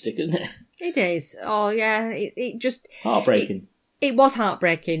nihilistic, isn't it? It is. Oh, yeah. It just... Heartbreaking. It was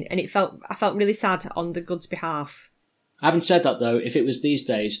heartbreaking, and I felt really sad on the Goods' behalf. Having said that, though, if it was these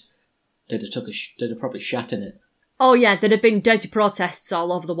days, they'd have probably shat in it. Oh, yeah, there'd have been dirty protests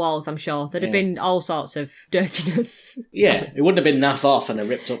all over the walls, I'm sure. There'd have been all sorts of dirtiness. Yeah, it wouldn't have been naff off and a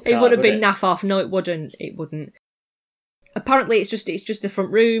ripped up card, it would have been naff off. No, it wouldn't. It wouldn't. Apparently, it's just the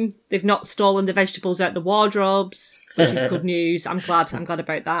front room. They've not stolen the vegetables out the wardrobes, which is good news. I'm glad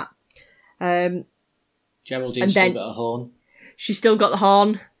about that. Geraldine's still got a horn. She's still got the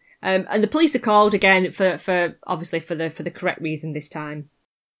horn. And the police are called again for obviously for the correct reason this time.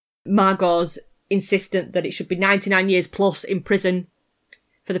 Margot's insistent that it should be 99 years plus in prison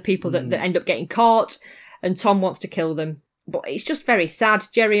for the people that end up getting caught, and Tom wants to kill them. But it's just very sad.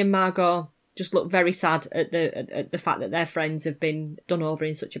 Jerry and Margot just look very sad at the fact that their friends have been done over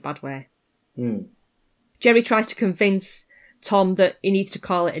in such a bad way. Jerry tries to convince Tom that he needs to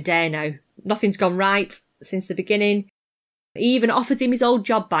call it a day now. Nothing's gone right since the beginning. He even offers him his old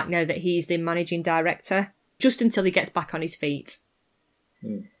job back now that he's the managing director, just until he gets back on his feet.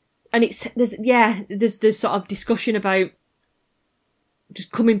 And there's sort of discussion about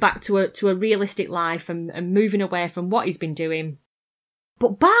just coming back to a realistic life and moving away from what he's been doing.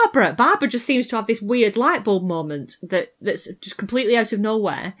 But Barbara just seems to have this weird light bulb moment that's just completely out of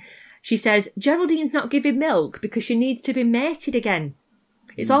nowhere. She says, Geraldine's not giving milk because she needs to be mated again.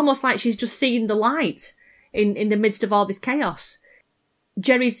 It's almost like she's just seeing the light in the midst of all this chaos.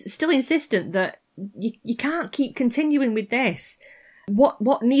 Jerry's still insistent that you can't keep continuing with this.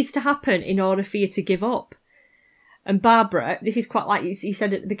 What needs to happen in order for you to give up? And Barbara, this is quite like he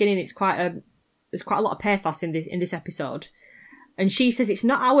said at the beginning, there's quite a lot of pathos in this episode. And she says it's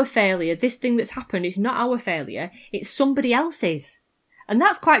not our failure. This thing that's happened is not our failure. It's somebody else's. And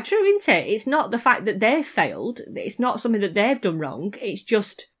that's quite true, isn't it? It's not the fact that they've failed. It's not something that they've done wrong. It's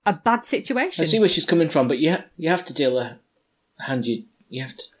just a bad situation. I see where she's coming from, but you have to deal the hand you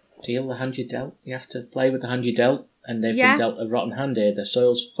dealt. You have to play with the hand you dealt, and they've been dealt a rotten hand here. Their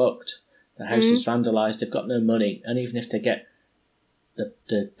soil's fucked. The house is vandalised. They've got no money, and even if they get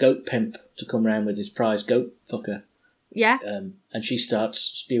the goat pimp to come round with his prize goat fucker, and she starts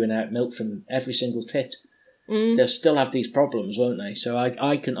spewing out milk from every single tit, they'll still have these problems, won't they? So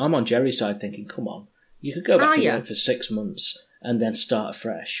I'm on Jerry's side thinking, come on, You could go back to yeah. work for 6 months and then start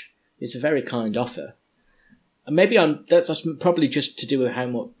afresh. It's a very kind offer. And maybe that's probably just to do with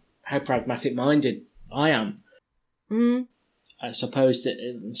how pragmatic-minded I am. Mm. I suppose that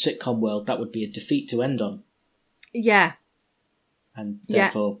in the sitcom world, that would be a defeat to end on. Yeah. And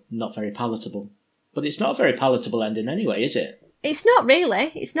therefore not very palatable. But it's not a very palatable ending anyway, is it? It's not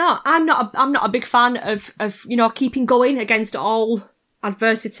really. It's not. I'm not a big fan of keeping going against all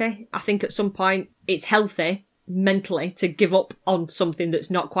adversity. I think at some point it's healthy mentally to give up on something that's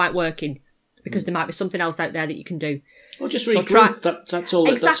not quite working, because there might be something else out there that you can do. Well, just regroup. That's all.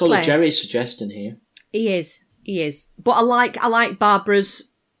 Exactly. That's all that Jerry's suggesting here. He is. But I like Barbara's,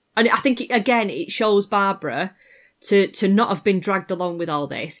 and I think it shows Barbara to not have been dragged along with all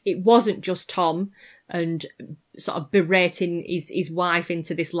this. It wasn't just Tom and sort of berating his wife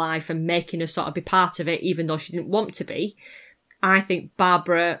into this life and making her sort of be part of it, even though she didn't want to be. I think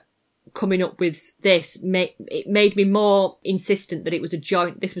Barbara coming up with this it made me more insistent that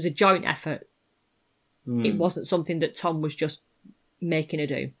this was a joint effort. It wasn't something that Tom was just making her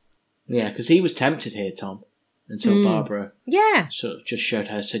do. Yeah, because he was tempted here, Tom, until Barbara sort of just showed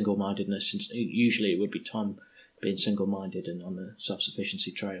her single-mindedness. And usually it would be Tom being single-minded and on the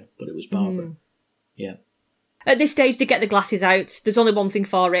self-sufficiency trail, but it was Barbara. Yeah. At this stage, they get the glasses out. There's only one thing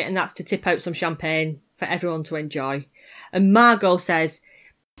for it, and that's to tip out some champagne for everyone to enjoy. And Margot says,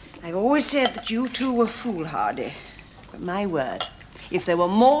 I've always said that you two were foolhardy. But my word, if there were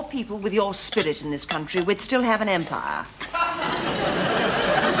more people with your spirit in this country, we'd still have an empire.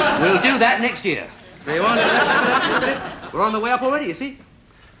 We'll do that next year. There you are. Look at it. We're on the way up already, you see.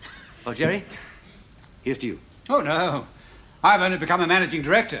 Oh, Jerry, here's to you. Oh, no. I've only become a managing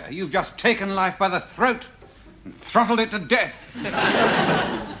director. You've just taken life by the throat and throttled it to death.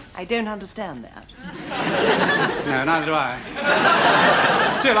 I don't understand that. No, neither do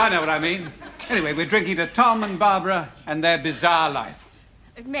I. Still, I know what I mean. Anyway, we're drinking to Tom and Barbara and their bizarre life.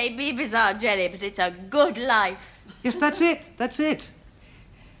 It may be bizarre, Jerry, but it's a good life. Yes, that's it. That's it.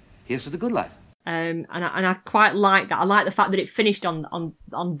 Here's to the good life. and I quite like that. I like the fact that it finished on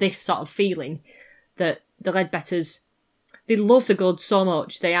this sort of feeling that the Ledbetters, they love the Goods so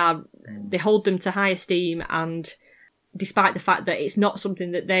much. They hold them to high esteem, and despite the fact that it's not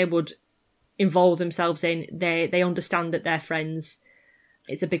something that they would involve themselves in, they understand that their friends,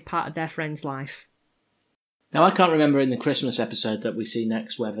 it's a big part of their friend's life. Now, I can't remember in the Christmas episode that we see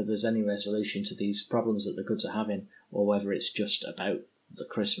next whether there's any resolution to these problems that the Goods are having, or whether it's just about the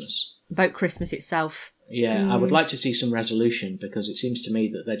Christmas. About Christmas itself. Yeah, I would like to see some resolution, because it seems to me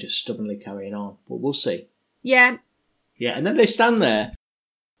that they're just stubbornly carrying on. But we'll see. Yeah. Yeah, and then they stand there.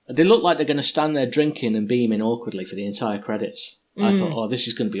 They look like they're going to stand there drinking and beaming awkwardly for the entire credits. I thought, this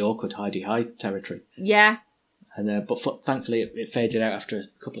is going to be awkward Heidi High territory. Yeah. And but thankfully it faded out after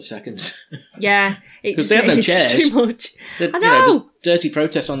a couple of seconds. Yeah. Because they had no chairs. Too much. I know. The dirty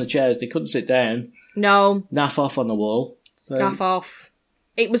protests on the chairs. They couldn't sit down. No. Naff off on the wall. So. Naff off.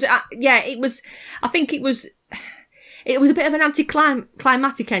 It was, I think it was a bit of an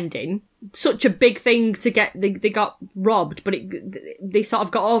anticlimactic ending. Such a big thing to get, they got robbed, but they sort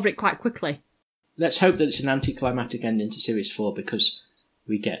of got over it quite quickly. Let's hope that it's an anticlimactic ending to Series 4, because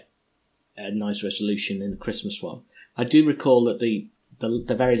we get a nice resolution in the Christmas one. I do recall that the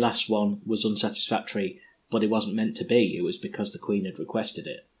very last one was unsatisfactory, but it wasn't meant to be. It was because the Queen had requested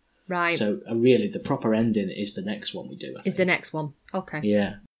it. Right. So really, the proper ending is the next one we do. I think. Is the next one. Okay.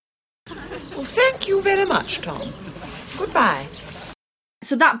 Yeah. Well, thank you very much, Tom. Goodbye.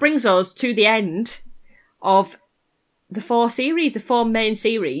 So that brings us to the end of the four main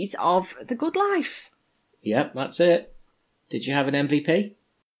series of The Good Life. Yep, that's it. Did you have an MVP?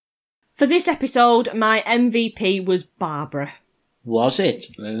 For this episode, my MVP was Barbara. Was it?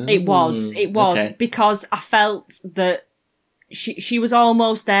 It was, okay. Because I felt that she was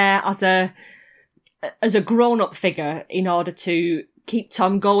almost there as a grown-up figure in order to keep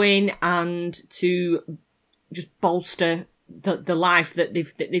Tom going and to just bolster the life that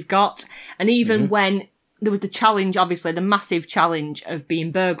they've got. And even when there was the challenge, obviously the massive challenge of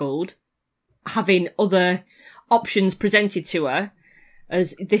being burgled, having other options presented to her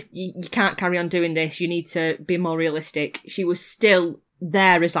as this, you can't carry on doing this, you need to be more realistic. She was still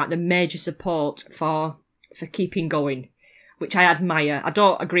there as like the major support for keeping going, which I admire. I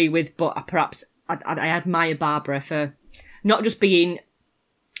don't agree with, but I admire Barbara for not just being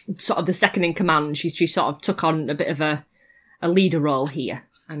sort of the second in command. She sort of took on a bit of a leader role here,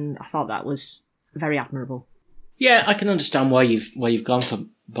 and I thought that was very admirable. Yeah, I can understand why you've gone for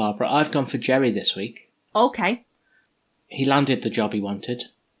Barbara. I've gone for Jerry this week. Okay. He landed the job he wanted.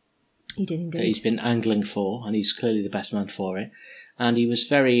 He did indeed. That he's been angling for, and he's clearly the best man for it. And he was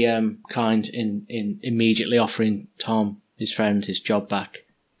very kind in immediately offering Tom, his friend, his job back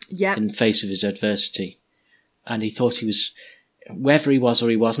in the face of his adversity. And he thought he was, whether he was or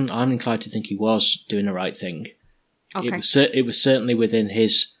he wasn't, I'm inclined to think he was doing the right thing. Okay. It was certainly within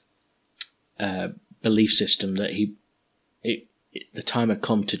his belief system that the time had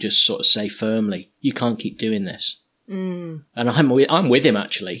come to just sort of say firmly, you can't keep doing this. And I'm with him,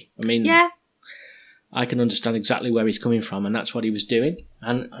 actually. I mean, I can understand exactly where he's coming from, and that's what he was doing.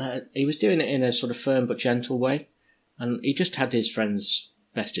 And he was doing it in a sort of firm but gentle way. And he just had his friend's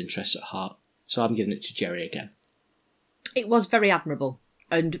best interests at heart. So I'm giving it to Jerry again. It was very admirable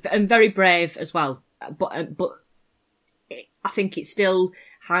and very brave as well. But I think it still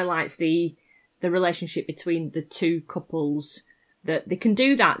highlights the relationship between the two couples, that they can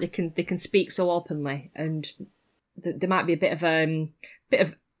do that. They can speak so openly, and there might be a bit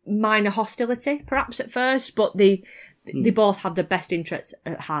of minor hostility perhaps at first, but they both have the best interests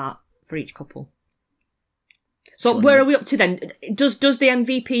at heart for each couple. So where are we up to then? Does the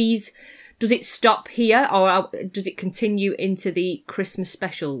MVPs, does it stop here, or does it continue into the Christmas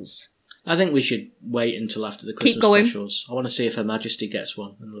specials? I think we should wait until after the Christmas specials. I want to see if Her Majesty gets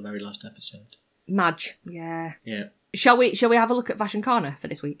one in the very last episode. Madge, yeah. Shall we have a look at Fashion Corner for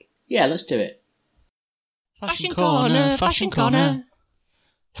this week? Yeah, let's do it. Fashion Corner, Fashion Corner.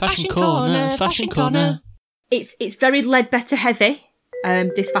 Fashion Corner, Fashion Corner. It's very Leadbetter heavy,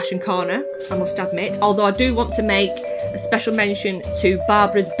 this Fashion Corner, I must admit. Although I do want to make a special mention to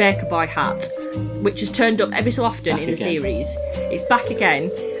Barbara's Baker Boy hat, which has turned up every so often in the series. It's back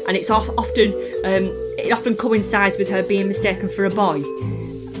again, and it's it often coincides with her being mistaken for a boy.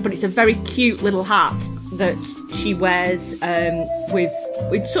 But it's a very cute little hat that she wears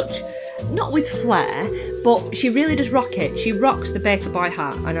with such, not with flair, but she really does rock it. She rocks the Baker Boy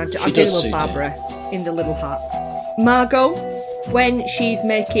hat, and I do love Barbara in the little hat. Margot, when she's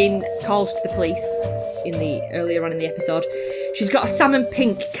making calls to the police earlier on in the episode, she's got a salmon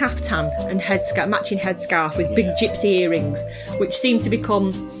pink caftan and matching headscarf with big gypsy earrings, which seem to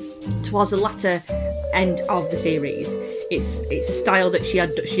become towards the latter end of the series. It's a style that she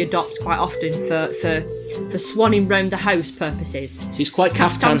adopts quite often for swanning round the house purposes. She's quite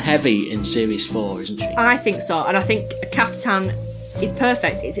caftan heavy in series 4, isn't she? I think so, and I think a caftan is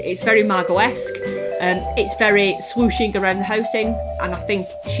perfect. It's very Margot-esque. It's very swooshing around the house in, and I think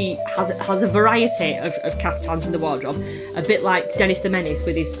she has a variety of caftans in the wardrobe, a bit like Dennis the Menace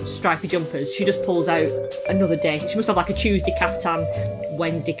with his stripy jumpers. She just pulls out another day. She must have like a Tuesday caftan,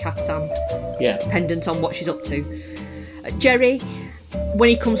 Wednesday caftan, dependent on what she's up to. Jerry, when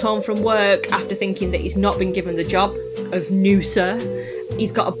he comes home from work after thinking that he's not been given the job of new sir,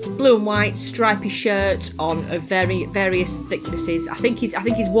 he's got a blue and white stripy shirt on of various thicknesses. I think he's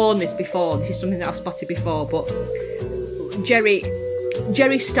worn this before. This is something that I've spotted before. But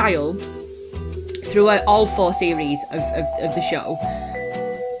Jerry's style throughout all 4 series of the show,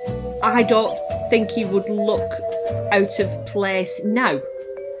 I don't think he would look out of place now.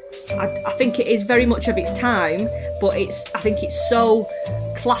 I think it is very much of its time, but I think it's so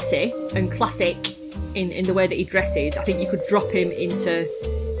classy and classic in the way that he dresses. I think you could drop him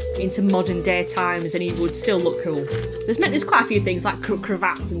into modern day times and he would still look cool. There's quite a few things like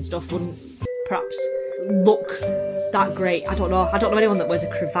cravats and stuff wouldn't perhaps look that great. I don't know anyone that wears a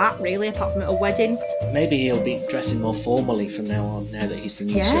cravat really, apart from at a wedding. Maybe he'll be dressing more formally from now on, now that he's the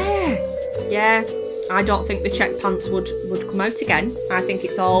new sir. Yeah. I don't think the check pants would come out again. I think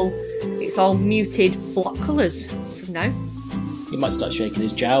it's all muted block colours from now. He might start shaking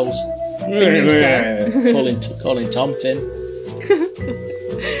his jowls. calling Tom Tin.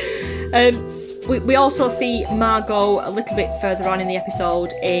 We also see Margot a little bit further on in the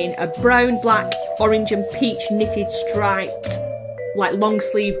episode in a brown, black, orange and peach knitted striped, like long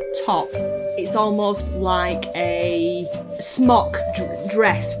sleeve top. It's almost like a smock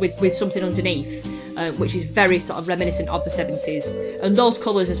dress with something underneath. Which is very sort of reminiscent of the 70s. And those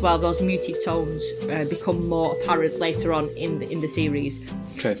colours as well, those muted tones, become more apparent later on in the series.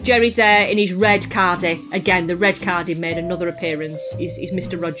 True. Jerry's there in his red cardie. Again, the red cardie made another appearance. Is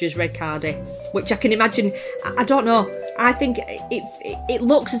Mr. Rogers' red cardie, which I can imagine. I don't know. I think it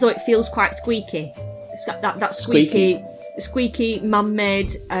looks as though it feels quite squeaky. It's got that squeaky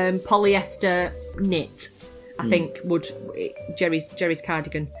man-made polyester knit. I think would Jerry's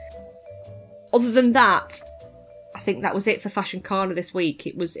cardigan. Other than that, I think that was it for Fashion Corner this week.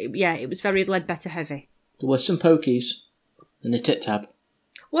 It was very Leadbetter heavy. There were some pokies in the tit tab.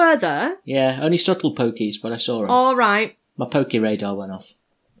 Were there? Yeah, only subtle pokies, but I saw them. All right. My pokey radar went off.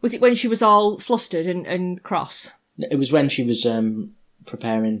 Was it when she was all flustered and cross? It was when she was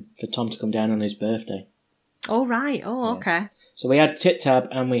preparing for Tom to come down on his birthday. Oh, right. Oh, okay. So we had Tit Tab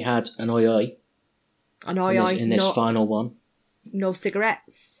and we had an Oi Oi An oi oi. in this final one. No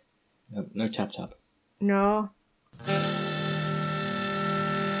cigarettes. No Tab Tab. No.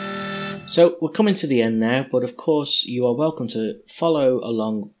 So we're coming to the end now, but of course you are welcome to follow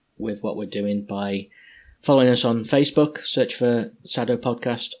along with what we're doing by following us on Facebook, search for Sado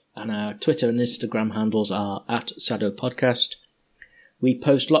Podcast, and our Twitter and Instagram handles are @Sado Podcast. We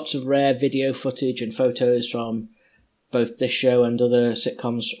post lots of rare video footage and photos from both this show and other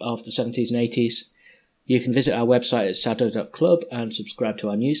sitcoms of the 70s and 80s. You can visit our website at sado.club and subscribe to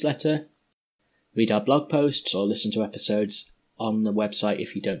our newsletter, read our blog posts, or listen to episodes on the website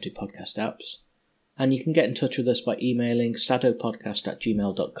if you don't do podcast apps. And you can get in touch with us by emailing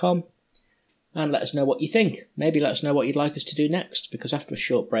sadopodcast@gmail.com and let us know what you think. Maybe let us know what you'd like us to do next, because after a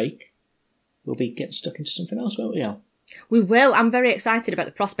short break, we'll be getting stuck into something else, won't we, Al? We will. I'm very excited about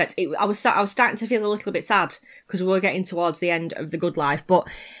the prospects. I was starting to feel a little bit sad because we were getting towards the end of The Good Life, but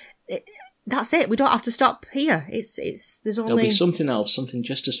that's it. We don't have to stop here. There'll be something else, something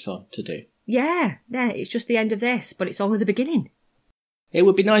just as fun to do. Yeah, it's just the end of this, but it's only the beginning. It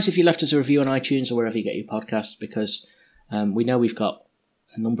would be nice if you left us a review on iTunes or wherever you get your podcasts, because we know we've got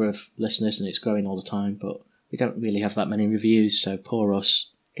a number of listeners and it's growing all the time, but we don't really have that many reviews, so poor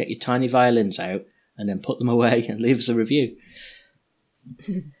us. Get your tiny violins out and then put them away and leave us a review.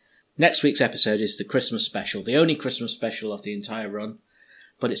 Next week's episode is the Christmas special, the only Christmas special of the entire run,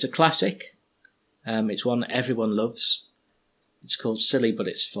 but it's a classic. It's one that everyone loves. It's called Silly But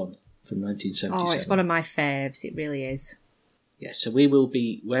It's Fun from 1977. Oh, it's one of my faves. It really is. Yeah, so we will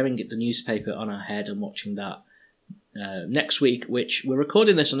be wearing the newspaper on our head and watching that next week, which we're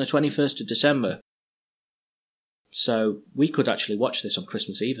recording this on the 21st of December. So we could actually watch this on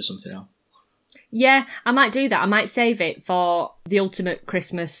Christmas Eve or something else. Yeah, I might do that. I might save it for the ultimate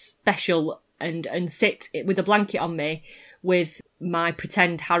Christmas special and sit with a blanket on me with my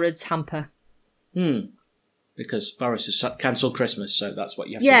pretend Harrods hamper. Because Boris has cancelled Christmas, so that's what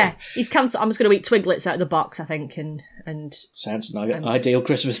you have to do. Yeah, he's cancelled. I'm just going to eat Twiglets out of the box, I think, and sounds like an ideal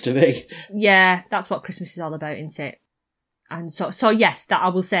Christmas to me. Yeah, that's what Christmas is all about, isn't it? And so yes, that I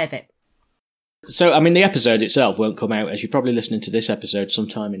will save it. So, I mean, the episode itself won't come out, as you're probably listening to this episode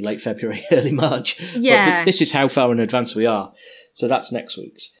sometime in late February, early March. Yeah. But this is how far in advance we are. So that's next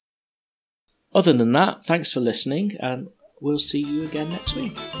week's. Other than that, thanks for listening, and we'll see you again next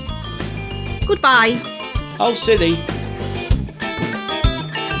week. Goodbye. Oh, silly.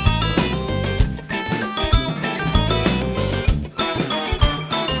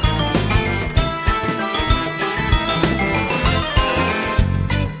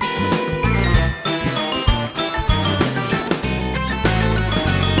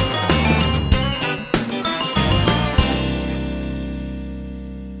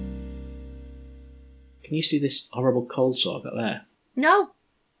 Can you see this horrible cold sore I've got there? No.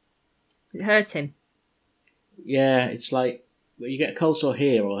 It hurt him. Yeah, it's like, well, you get a cold sore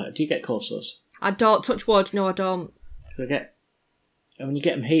here, or do you get cold sores? I don't. Touch wood. No, I don't. And when you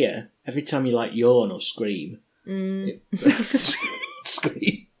get them here, every time you like yawn or scream,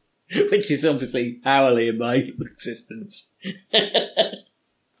 scream, which is obviously hourly in my existence, it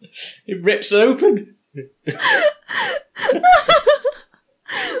rips open.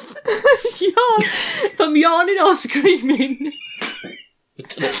 Yawn. If I'm yawning or screaming.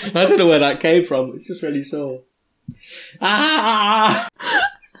 I don't know where that came from. It's just really sore. Ah!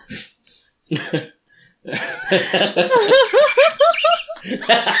 It's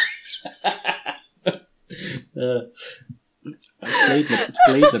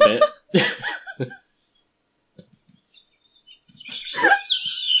bleeding a bit.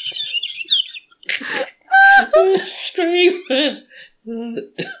 Screaming.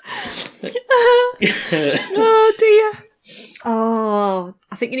 Oh dear. Oh,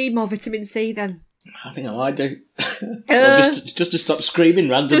 I think you need more vitamin C then. I think I might do. Just to stop screaming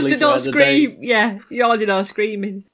randomly. Just to not scream. Yeah, yawning or screaming.